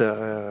go, that's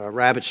a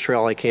rabbit's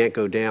trail I can't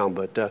go down,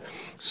 but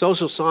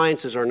social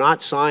sciences are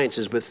not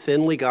sciences, but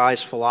thinly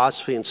guised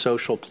philosophy and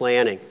social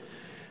planning.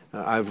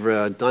 I've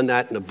done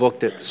that in a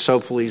book that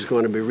hopefully is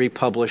going to be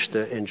republished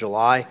in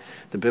July,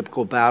 The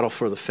Biblical Battle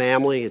for the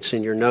Family. It's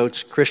in your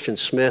notes. Christian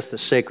Smith, The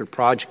Sacred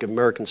Project of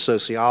American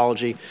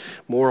Sociology,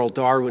 Moral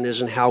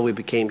Darwinism, How We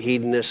Became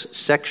Hedonists,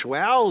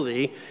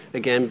 Sexuality,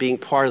 again, being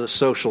part of the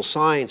social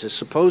sciences,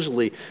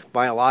 supposedly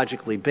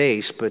biologically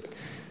based, but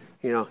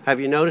have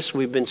you noticed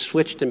we've been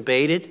switched and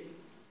baited?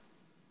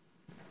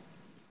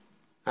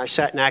 I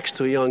sat next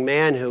to a young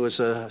man who was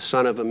a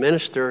son of a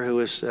minister who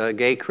was a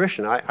gay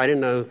Christian. I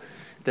didn't know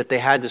that they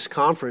had this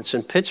conference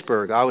in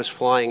Pittsburgh. I was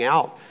flying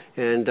out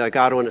and I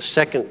got on a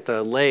second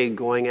leg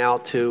going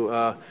out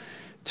to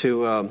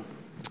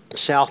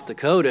South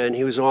Dakota, and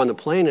he was on the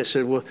plane. I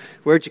said, well,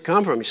 where'd you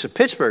come from? He said,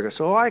 Pittsburgh. I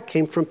said, I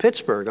came from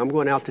Pittsburgh. I'm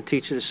going out to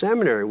teach at a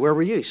seminary. Where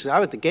were you? He said, I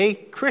was at the Gay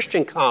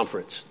Christian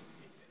Conference.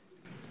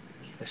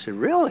 I said,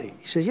 really?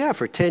 He said, yeah,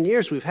 for 10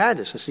 years we've had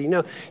this. I said,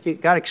 you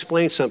got to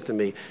explain something to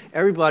me.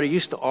 Everybody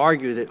used to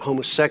argue that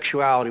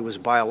homosexuality was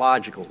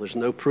biological. There's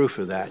no proof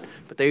of that.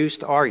 But they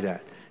used to argue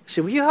that. I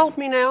said, will you help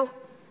me now?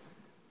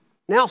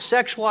 Now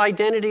sexual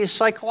identity is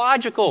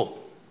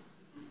psychological.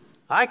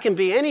 I can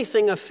be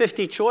anything of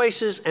 50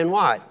 choices, and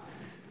what?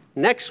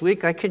 Next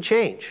week I could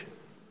change.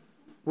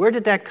 Where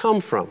did that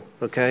come from?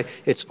 Okay,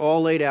 it's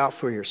all laid out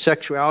for you.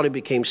 Sexuality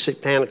became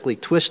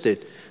satanically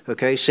twisted.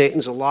 Okay,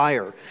 Satan's a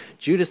liar.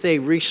 Judith A.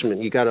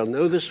 Reisman, you got to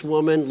know this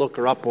woman, look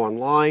her up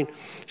online.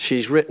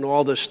 She's written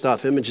all this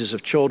stuff, Images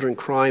of Children,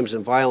 Crimes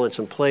and Violence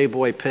in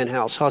Playboy,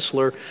 Penthouse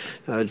Hustler,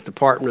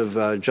 Department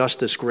of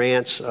Justice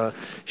grants.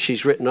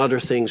 She's written other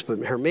things, but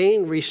her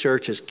main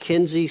research is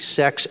Kinsey,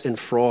 sex, and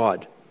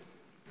fraud.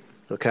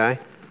 Okay?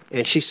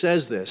 And she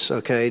says this,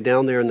 okay,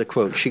 down there in the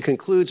quote. She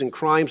concludes in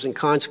Crimes and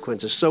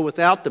Consequences. So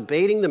without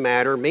debating the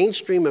matter,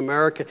 mainstream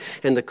America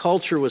and the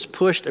culture was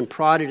pushed and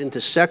prodded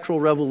into sexual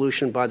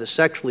revolution by the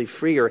Sexually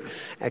Freer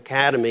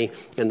Academy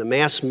and the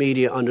mass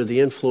media under the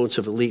influence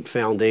of elite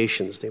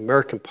foundations. The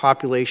American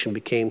population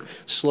became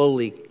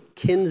slowly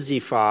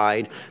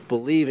Kinseyfied,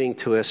 believing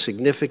to a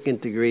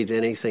significant degree that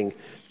anything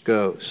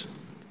goes.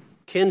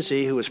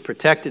 Kinsey, who was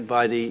protected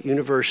by the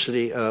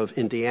University of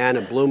Indiana,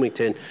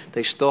 Bloomington,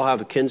 they still have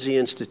a Kinsey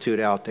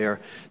Institute out there.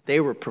 They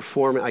were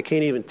performing, I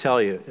can't even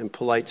tell you, in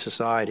polite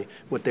society,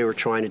 what they were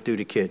trying to do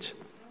to kids.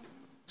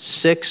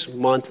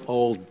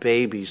 6-month-old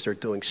babies, they're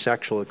doing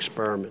sexual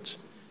experiments.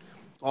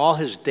 All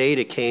his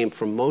data came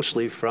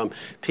mostly from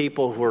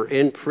people who were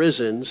in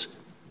prisons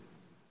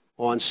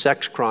on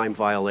sex crime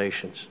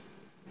violations.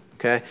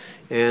 Okay?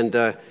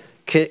 And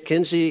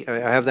Kinsey, I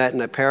have that in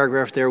that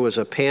paragraph there, was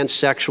a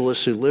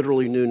pansexualist who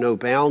literally knew no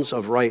bounds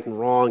of right and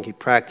wrong. He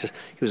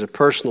was a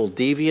personal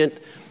deviant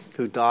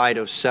who died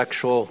of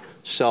sexual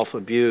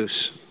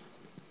self-abuse.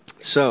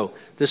 So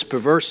this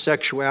perverse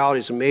sexuality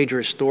is a major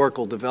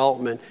historical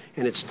development,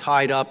 and it's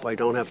tied up. I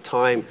don't have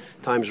time.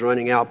 Time's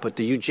running out. But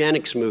the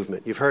eugenics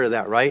movement, you've heard of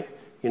that, right?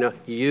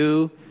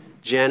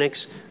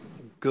 Eugenics,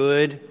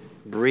 good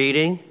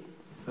breeding,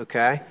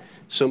 okay?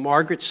 So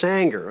Margaret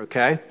Sanger,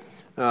 okay?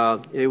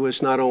 It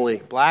was not only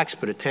blacks,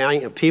 but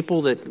Italian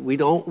people that we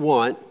don't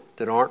want,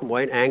 that aren't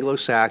white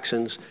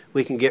Anglo-Saxons.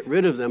 We can get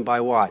rid of them by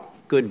what?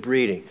 Good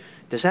breeding.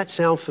 Does that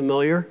sound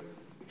familiar?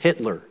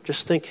 Hitler.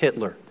 Just think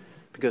Hitler,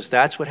 because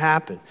that's what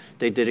happened.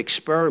 They did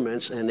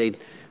experiments, and they,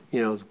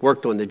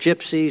 worked on the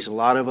gypsies, a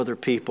lot of other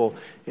people,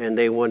 and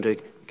they wanted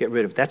to get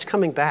rid of it. That's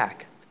coming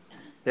back.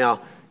 Now,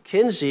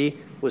 Kinsey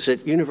was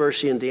at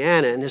University of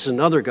Indiana, and this is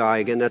another guy,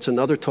 again, that's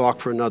another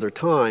talk for another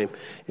time,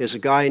 is a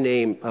guy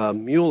named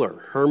Mueller,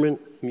 Herman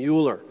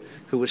Mueller,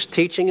 who was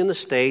teaching in the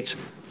States,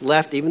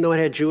 left, even though it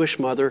had a Jewish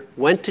mother,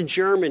 went to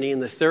Germany in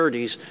the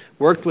 30s,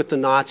 worked with the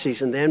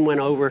Nazis, and then went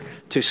over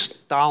to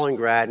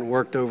Stalingrad and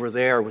worked over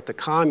there with the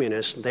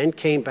communists, and then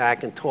came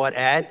back and taught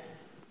at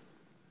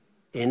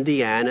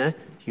Indiana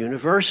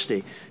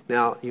University.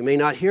 Now, you may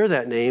not hear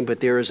that name, but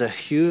there is a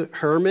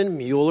Herman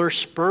Mueller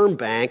sperm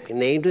bank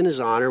named in his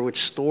honor,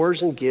 which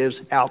stores and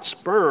gives out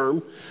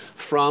sperm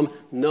from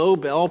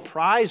Nobel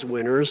Prize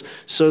winners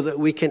so that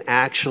we can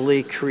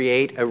actually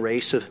create a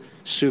race of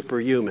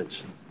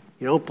superhumans.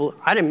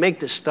 I didn't make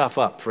this stuff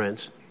up,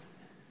 friends.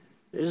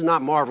 This is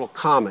not Marvel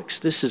Comics.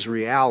 This is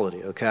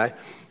reality, okay?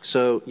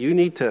 So you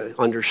need to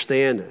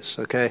understand this,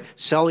 okay?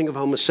 Selling of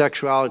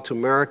homosexuality to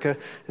America,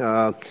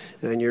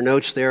 and your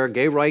notes there,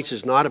 gay rights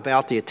is not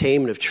about the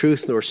attainment of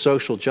truth nor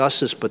social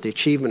justice, but the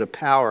achievement of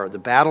power. The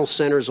battle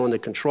centers on the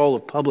control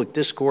of public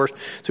discourse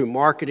through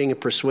marketing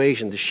and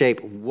persuasion to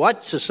shape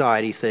what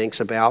society thinks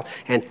about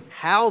and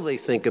how they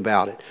think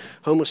about it.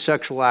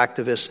 Homosexual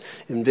activists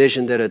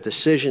envision that a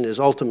decision is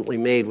ultimately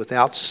made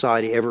without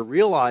society ever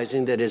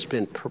realizing that it has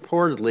been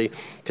purportedly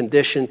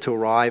conditioned to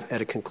arrive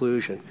at a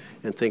conclusion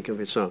and think of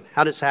its own.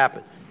 How does this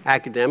happen?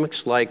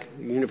 Academics like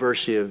the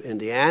University of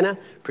Indiana,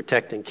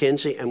 protecting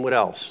Kinsey, and what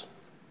else?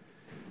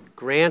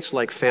 Grants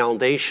like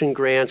foundation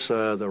grants,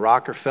 the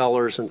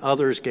Rockefellers and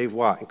others gave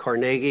what? And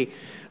Carnegie,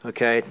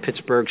 okay,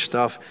 Pittsburgh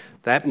stuff.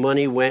 That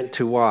money went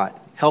to what?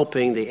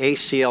 Helping the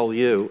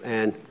ACLU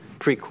and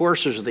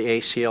precursors of the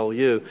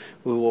ACLU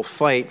who will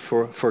fight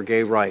for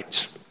gay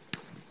rights.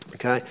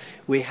 Okay?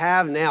 We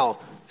have now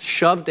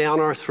shoved down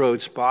our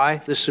throats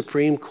by the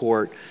Supreme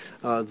Court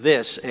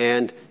this,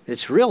 and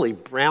it's really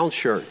brown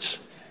shirts.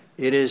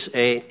 It is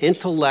an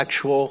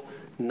intellectual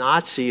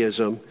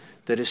Nazism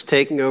that is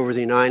taking over the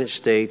United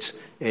States,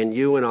 and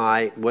you and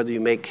I, whether you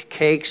make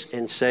cakes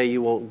and say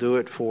you won't do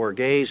it for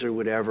gays or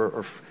whatever,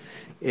 or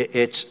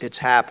it's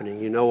happening.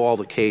 You know all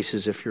the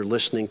cases if you're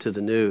listening to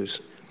the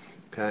news.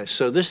 Okay,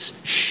 so this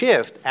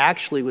shift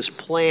actually was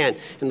planned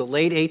in the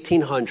late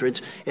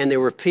 1800s, and there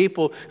were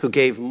people who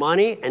gave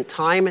money and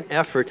time and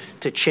effort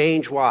to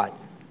change what?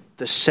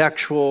 The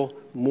sexual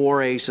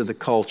mores of the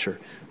culture.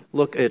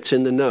 Look, it's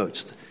in the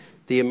notes.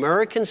 The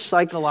American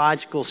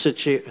Psychological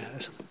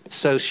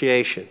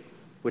Association,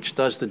 which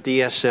does the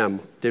DSM,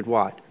 did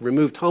what?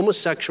 Removed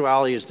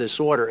homosexuality as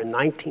disorder in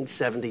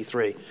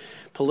 1973.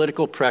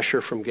 Political pressure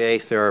from gay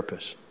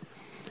therapists.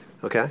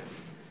 Okay?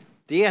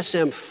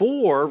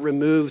 DSM-4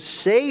 removed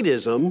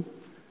sadism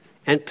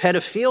and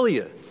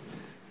pedophilia.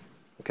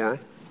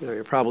 Okay?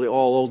 You're probably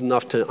all old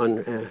enough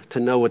to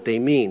know what they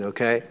mean,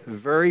 okay?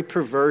 Very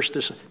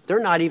perverse. They're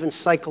not even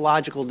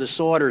psychological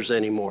disorders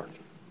anymore.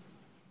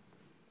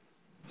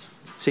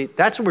 See,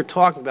 that's what we're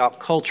talking about,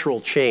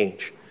 cultural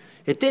change.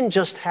 It didn't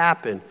just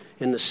happen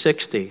in the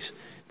 60s.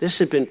 This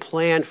had been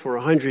planned for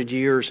 100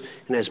 years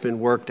and has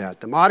been worked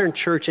at. The modern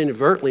church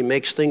inadvertently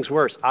makes things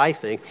worse, I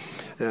think.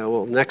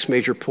 Next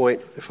major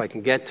point, if I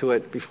can get to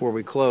it before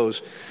we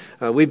close.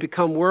 We've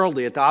become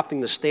worldly, adopting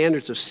the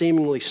standards of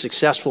seemingly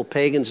successful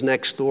pagans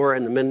next door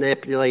and the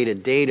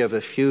manipulated data of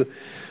a new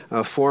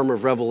form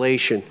of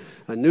revelation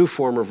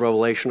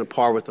on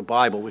par with the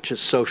Bible, which is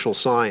social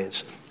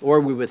science.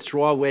 Or we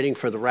withdraw waiting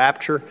for the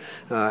rapture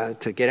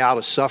to get out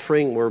of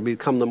suffering, where we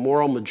become the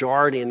moral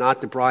majority and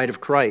not the bride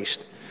of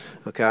Christ.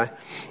 Okay?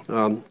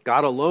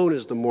 God alone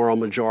is the moral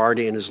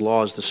majority and his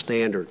law is the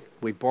standard.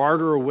 We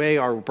barter away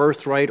our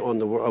birthright of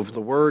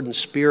the word and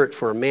spirit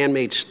for a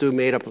man-made stew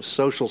made up of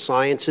social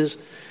sciences,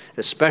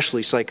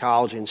 especially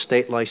psychology and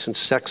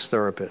state-licensed sex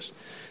therapists.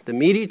 The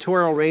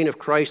mediatorial reign of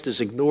Christ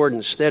is ignored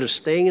instead of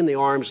staying in the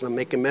arms, and I'm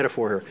making a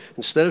metaphor here,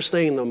 instead of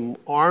staying in the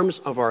arms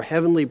of our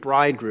heavenly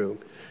bridegroom,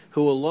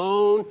 who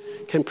alone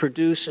can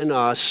produce in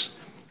us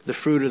the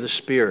fruit of the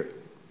Spirit.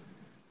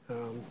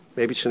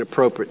 Maybe it's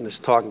inappropriate in this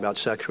talking about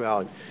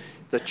sexuality.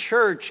 The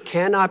church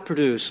cannot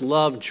produce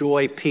love,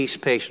 joy, peace,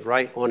 patience,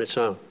 right, on its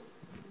own,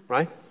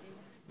 right?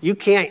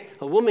 A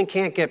woman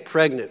can't get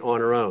pregnant on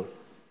her own.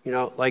 You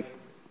know, like,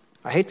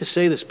 I hate to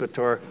say this, but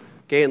to our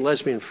gay and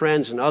lesbian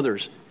friends and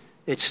others,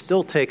 it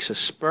still takes a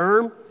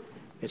sperm,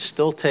 it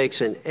still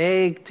takes an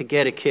egg to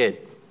get a kid,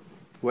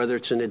 whether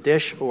it's in a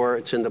dish or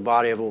it's in the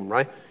body of a woman,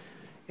 right?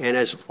 And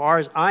as far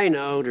as I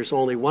know, there's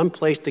only one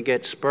place to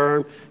get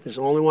sperm. There's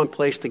only one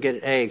place to get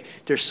an egg.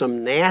 There's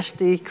some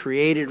nasty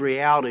created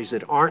realities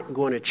that aren't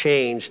going to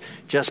change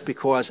just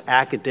because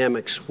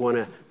academics want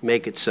to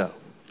make it so.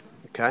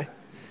 Okay?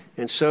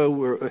 And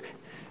so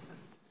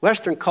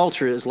Western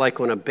culture is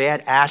like on a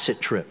bad acid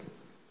trip.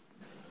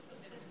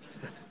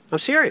 I'm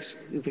serious.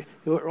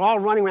 We're all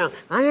running around.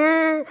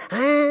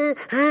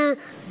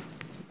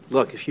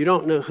 Look, if you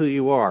don't know who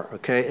you are,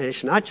 okay, and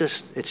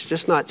it's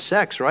just not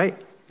sex, right?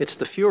 It's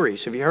the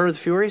Furies. Have you heard of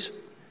the Furies?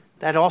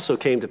 That also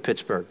came to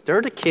Pittsburgh.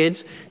 They're the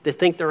kids that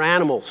think they're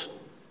animals.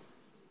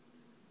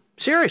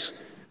 Serious.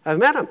 I've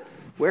met them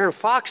wearing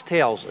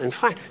foxtails, and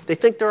they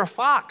think they're a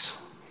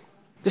fox.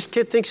 This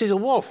kid thinks he's a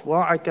wolf. Well,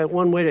 I got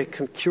one way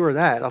to cure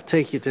that. I'll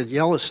take you to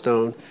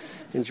Yellowstone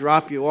and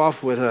drop you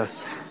off with a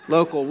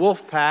local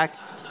wolf pack,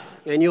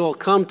 and you'll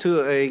come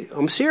to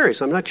I'm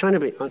serious. I'm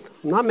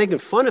not making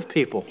fun of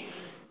people.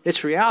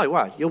 It's reality.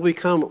 What? You'll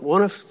become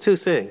one of two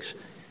things.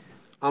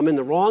 I'm in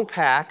the wrong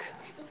pack,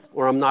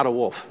 or I'm not a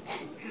wolf.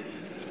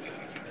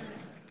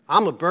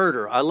 I'm a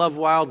birder. I love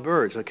wild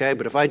birds, okay?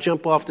 But if I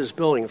jump off this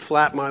building and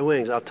flap my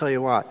wings, I'll tell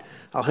you what.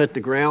 I'll hit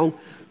the ground,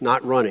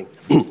 not running.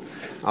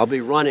 I'll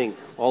be running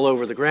all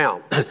over the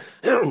ground.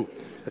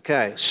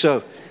 Okay,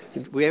 so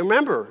we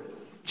remember,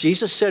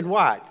 Jesus said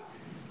what?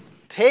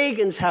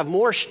 Pagans have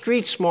more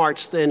street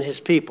smarts than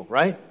his people,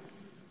 right?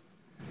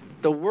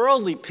 The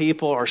worldly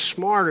people are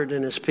smarter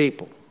than his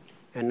people.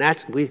 And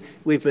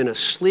we've been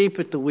asleep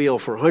at the wheel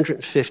for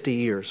 150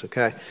 years,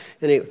 okay?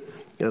 Anyway,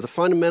 The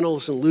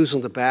fundamentals in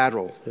losing the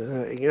battle.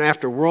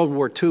 After World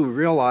War II, we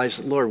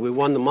realized, Lord, we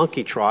won the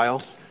monkey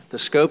trial, the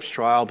Scopes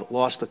trial, but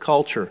lost the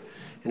culture.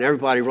 And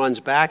everybody runs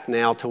back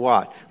now to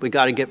what? We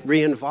got to get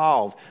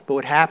re-involved. But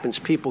what happens,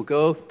 people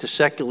go to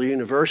secular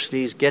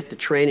universities, get the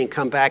training,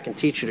 come back and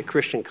teach it at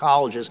Christian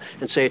colleges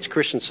and say it's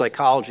Christian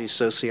psychology,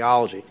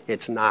 sociology.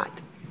 It's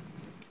not.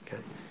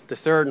 Okay. The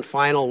third and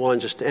final one,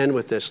 just to end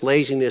with this,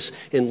 laziness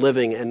in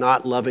living and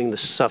not loving the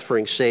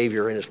suffering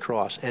Savior and his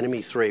cross.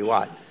 Enemy 3,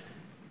 what?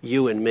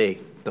 You and me,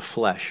 the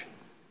flesh.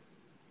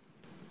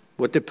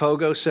 What did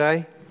Pogo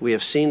say? We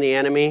have seen the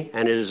enemy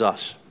and it is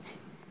us.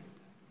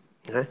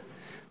 Okay.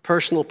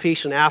 Personal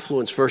peace and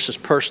affluence versus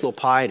personal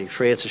piety,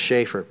 Francis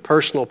Schaeffer.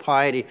 Personal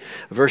piety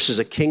versus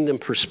a kingdom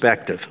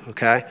perspective,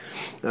 okay?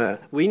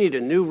 We need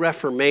a new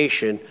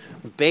reformation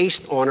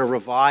based on a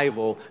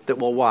revival that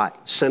will what?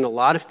 Send a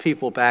lot of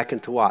people back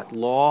into what?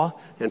 Law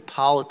and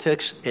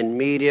politics and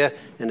media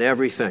and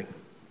everything.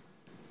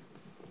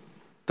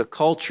 The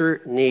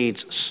culture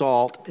needs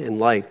salt and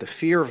light. The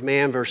fear of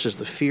man versus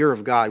the fear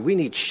of God. We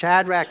need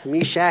Shadrach,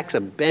 Meshach,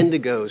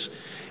 Abednego.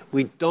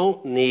 We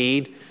don't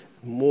need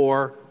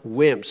more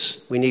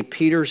wimps. We need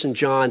Peters and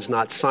Johns,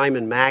 not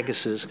Simon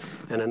Maguses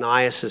and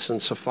Ananias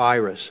and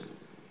Sapphira's.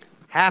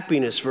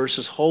 Happiness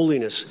versus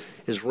holiness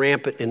is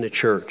rampant in the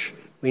church.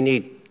 We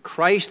need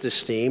Christ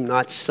esteem,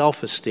 not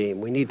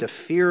self-esteem. We need the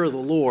fear of the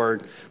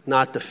Lord,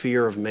 not the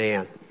fear of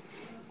man.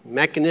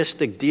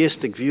 Mechanistic,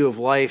 deistic view of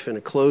life in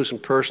a closed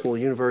and personal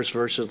universe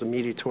versus the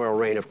mediatorial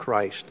reign of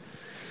Christ.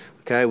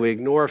 Okay, we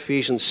ignore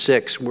Ephesians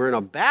 6. We're in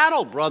a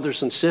battle,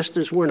 brothers and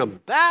sisters. We're in a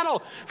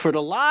battle for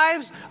the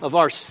lives of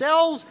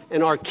ourselves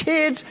and our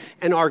kids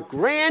and our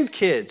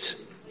grandkids.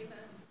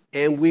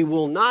 And we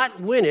will not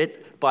win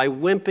it by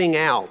wimping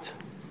out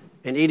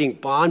and eating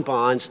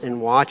bonbons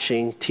and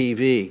watching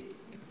TV.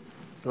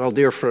 Well,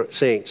 dear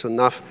saints,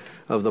 enough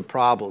of the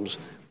problems.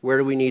 Where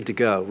do we need to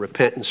go?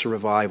 Repentance and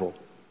revival.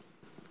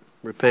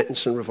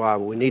 Repentance and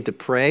revival. We need to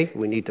pray.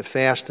 We need to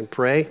fast and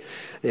pray.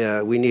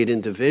 We need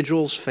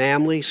individuals,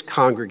 families,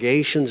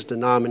 congregations,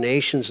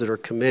 denominations that are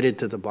committed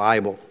to the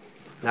Bible.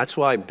 That's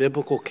why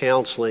biblical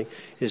counseling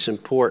is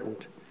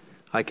important.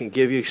 I can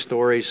give you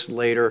stories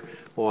later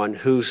on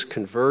who's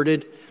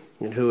converted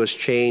and who has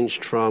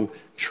changed from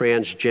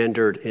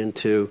transgendered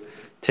into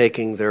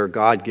taking their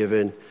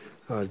God-given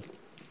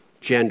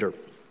gender.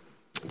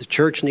 The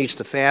church needs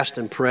to fast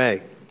and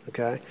pray.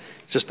 Okay?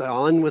 Just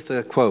I'll end with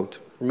a quote.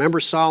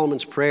 Remember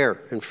Solomon's prayer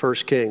in 1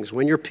 Kings.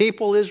 When your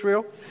people,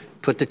 Israel,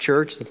 put the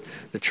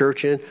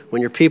church in.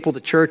 When your people,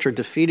 the church, are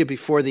defeated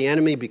before the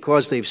enemy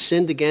because they've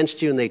sinned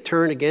against you and they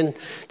turn again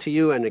to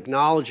you and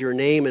acknowledge your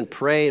name and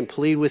pray and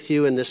plead with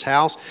you in this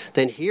house,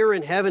 then hear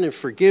in heaven and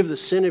forgive the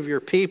sin of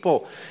your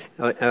people,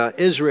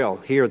 Israel,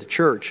 here, the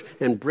church,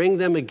 and bring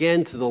them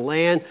again to the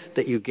land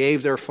that you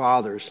gave their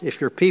fathers.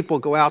 If your people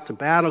go out to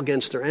battle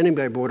against their enemy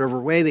by whatever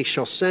way they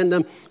shall send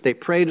them, they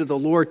pray to the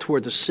Lord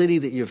toward the city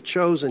that you have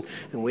chosen,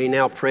 and we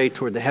now pray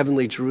toward the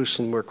heavenly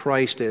Jerusalem where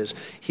Christ is.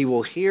 He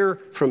will hear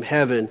from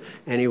heaven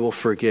and he will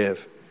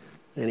forgive.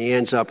 And he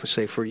ends up with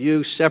saying, for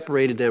you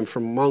separated them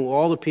from among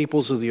all the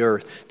peoples of the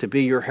earth to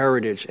be your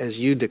heritage, as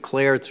you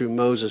declared through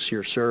Moses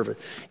your servant.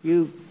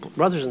 You,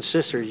 brothers and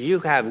sisters, you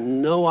have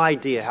no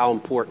idea how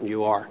important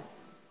you are.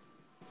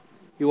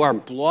 You are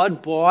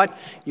blood-bought,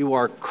 you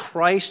are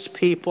Christ's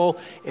people,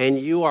 and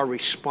you are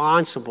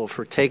responsible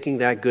for taking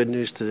that good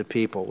news to the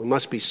people. We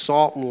must be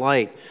salt and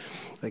light.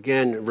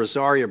 Again,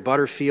 Rosaria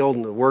Butterfield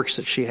and the works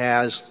that she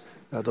has,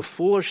 the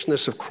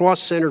foolishness of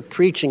cross-centered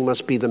preaching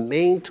must be the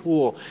main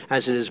tool,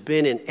 as it has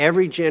been in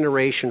every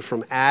generation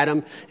from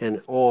Adam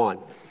and on.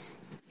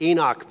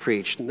 Enoch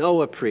preached,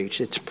 Noah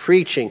preached. It's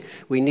preaching.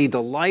 We need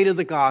the light of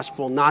the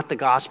gospel, not the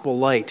gospel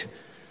light.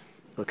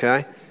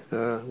 Okay?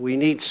 We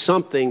need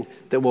something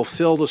that will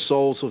fill the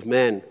souls of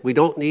men. We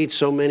don't need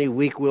so many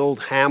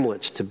weak-willed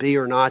Hamlets to be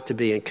or not to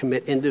be and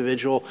commit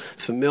individual,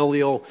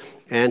 familial,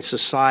 and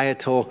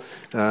societal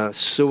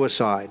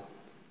suicide.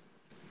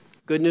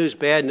 Good news,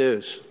 bad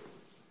news.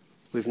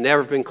 We've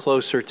never been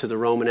closer to the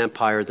Roman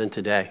Empire than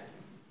today.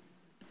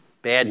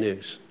 Bad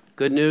news.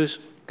 Good news,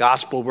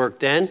 gospel work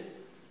then,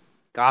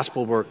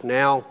 gospel work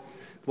now.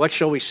 What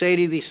shall we say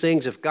to these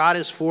things? If God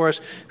is for us,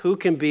 who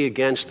can be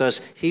against us?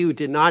 He who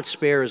did not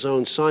spare his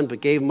own son, but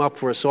gave him up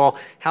for us all,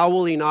 how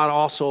will he not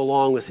also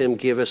along with him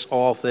give us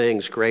all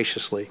things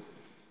graciously?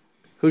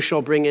 Who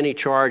shall bring any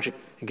charge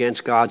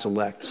against God's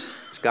elect?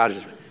 It's God's.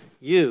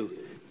 You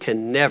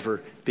can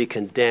never be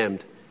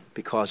condemned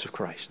because of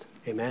Christ.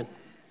 Amen?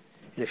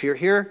 And if you're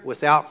here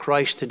without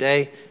Christ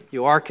today,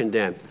 you are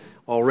condemned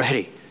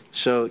already.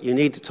 So you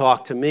need to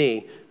talk to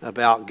me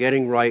about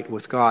getting right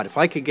with God. If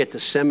I could get to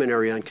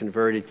seminary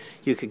unconverted,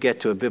 you could get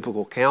to a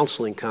biblical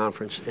counseling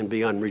conference and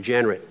be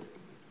unregenerate.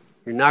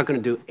 You're not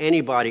going to do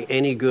anybody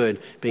any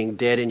good being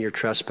dead in your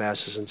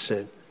trespasses and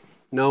sin.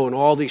 No, and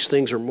all these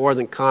things are more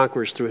than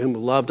conquerors through whom who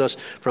loved us,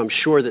 for I'm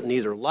sure that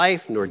neither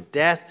life nor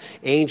death,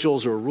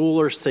 angels or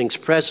rulers, things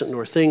present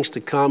nor things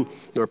to come,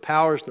 nor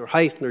powers, nor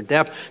height, nor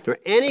depth, nor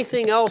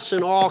anything else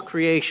in all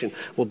creation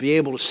will be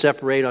able to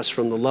separate us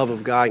from the love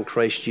of God in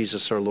Christ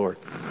Jesus our Lord.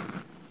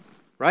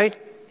 right?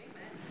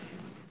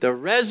 The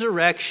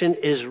resurrection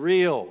is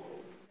real.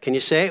 Can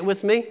you say it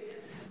with me?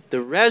 The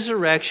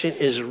resurrection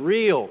is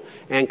real,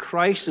 and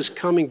Christ is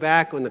coming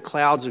back on the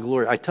clouds of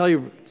glory. I tell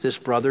you this,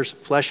 brothers,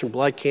 flesh and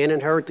blood can't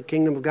inherit the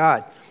kingdom of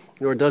God,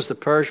 nor does the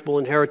perishable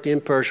inherit the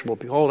imperishable.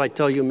 Behold, I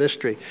tell you a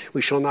mystery.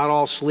 We shall not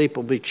all sleep.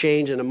 We'll be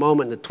changed in a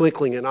moment, in the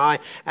twinkling of an eye,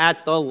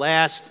 at the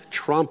last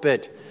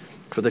trumpet.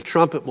 For the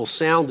trumpet will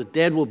sound, the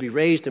dead will be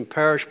raised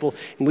imperishable,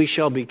 and we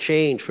shall be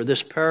changed. For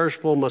this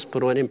perishable must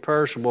put on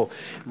imperishable,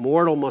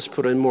 mortal must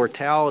put on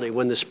immortality.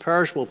 When this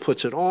perishable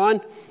puts it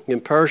on,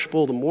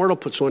 imperishable, the mortal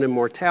puts on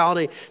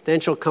immortality, then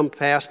shall come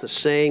past the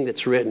saying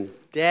that's written,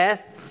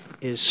 death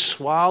is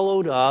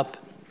swallowed up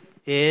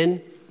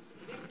in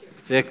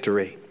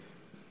victory.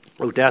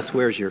 O death,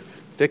 where's your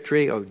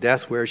victory? O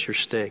death, where's your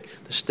sting?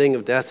 The sting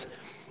of death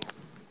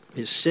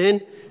is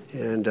sin,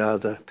 and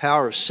the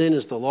power of sin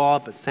is the law,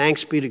 but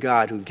thanks be to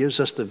God who gives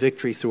us the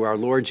victory through our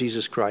Lord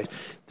Jesus Christ.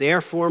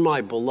 Therefore,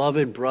 my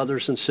beloved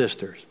brothers and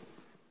sisters,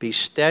 be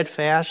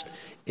steadfast,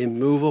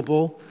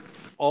 immovable,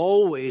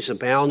 always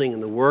abounding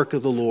in the work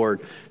of the Lord,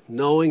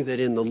 knowing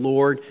that in the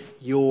Lord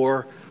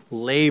your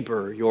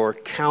labor, your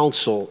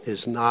counsel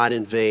is not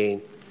in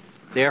vain.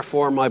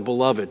 Therefore, my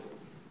beloved,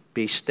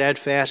 be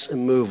steadfast,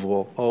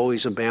 immovable,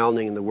 always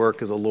abounding in the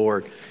work of the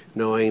Lord,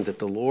 knowing that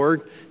the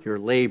Lord, your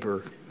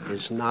labor,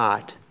 is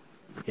not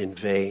in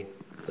vain.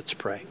 Let's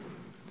pray.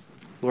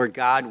 Lord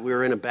God,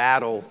 we're in a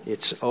battle.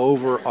 It's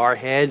over our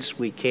heads.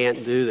 We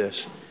can't do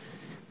this.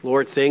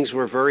 Lord, things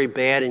were very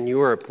bad in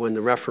Europe when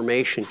the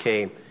Reformation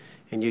came,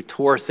 and you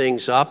tore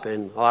things up,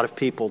 and a lot of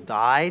people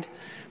died.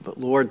 But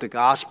Lord, the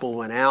gospel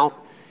went out,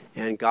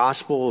 and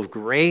gospel of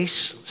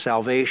grace,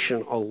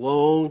 salvation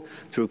alone,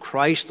 through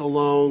Christ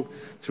alone,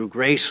 through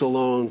grace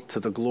alone, to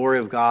the glory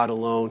of God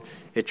alone.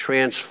 It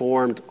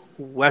transformed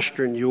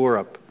Western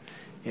Europe.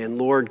 And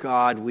Lord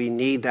God, we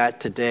need that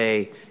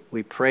today.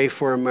 We pray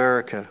for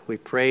America. We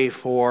pray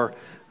for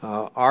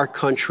our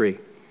country.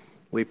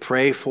 We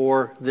pray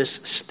for this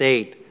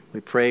state. We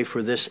pray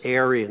for this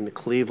area, in the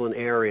Cleveland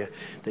area,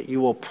 that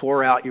you will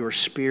pour out your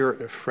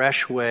Spirit in a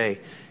fresh way,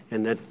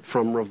 and that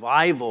from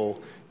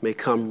revival may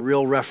come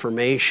real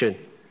reformation,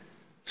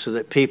 so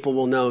that people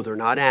will know they're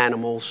not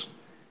animals,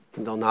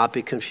 and they'll not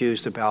be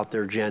confused about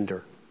their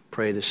gender.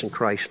 Pray this in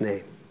Christ's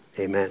name.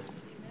 Amen.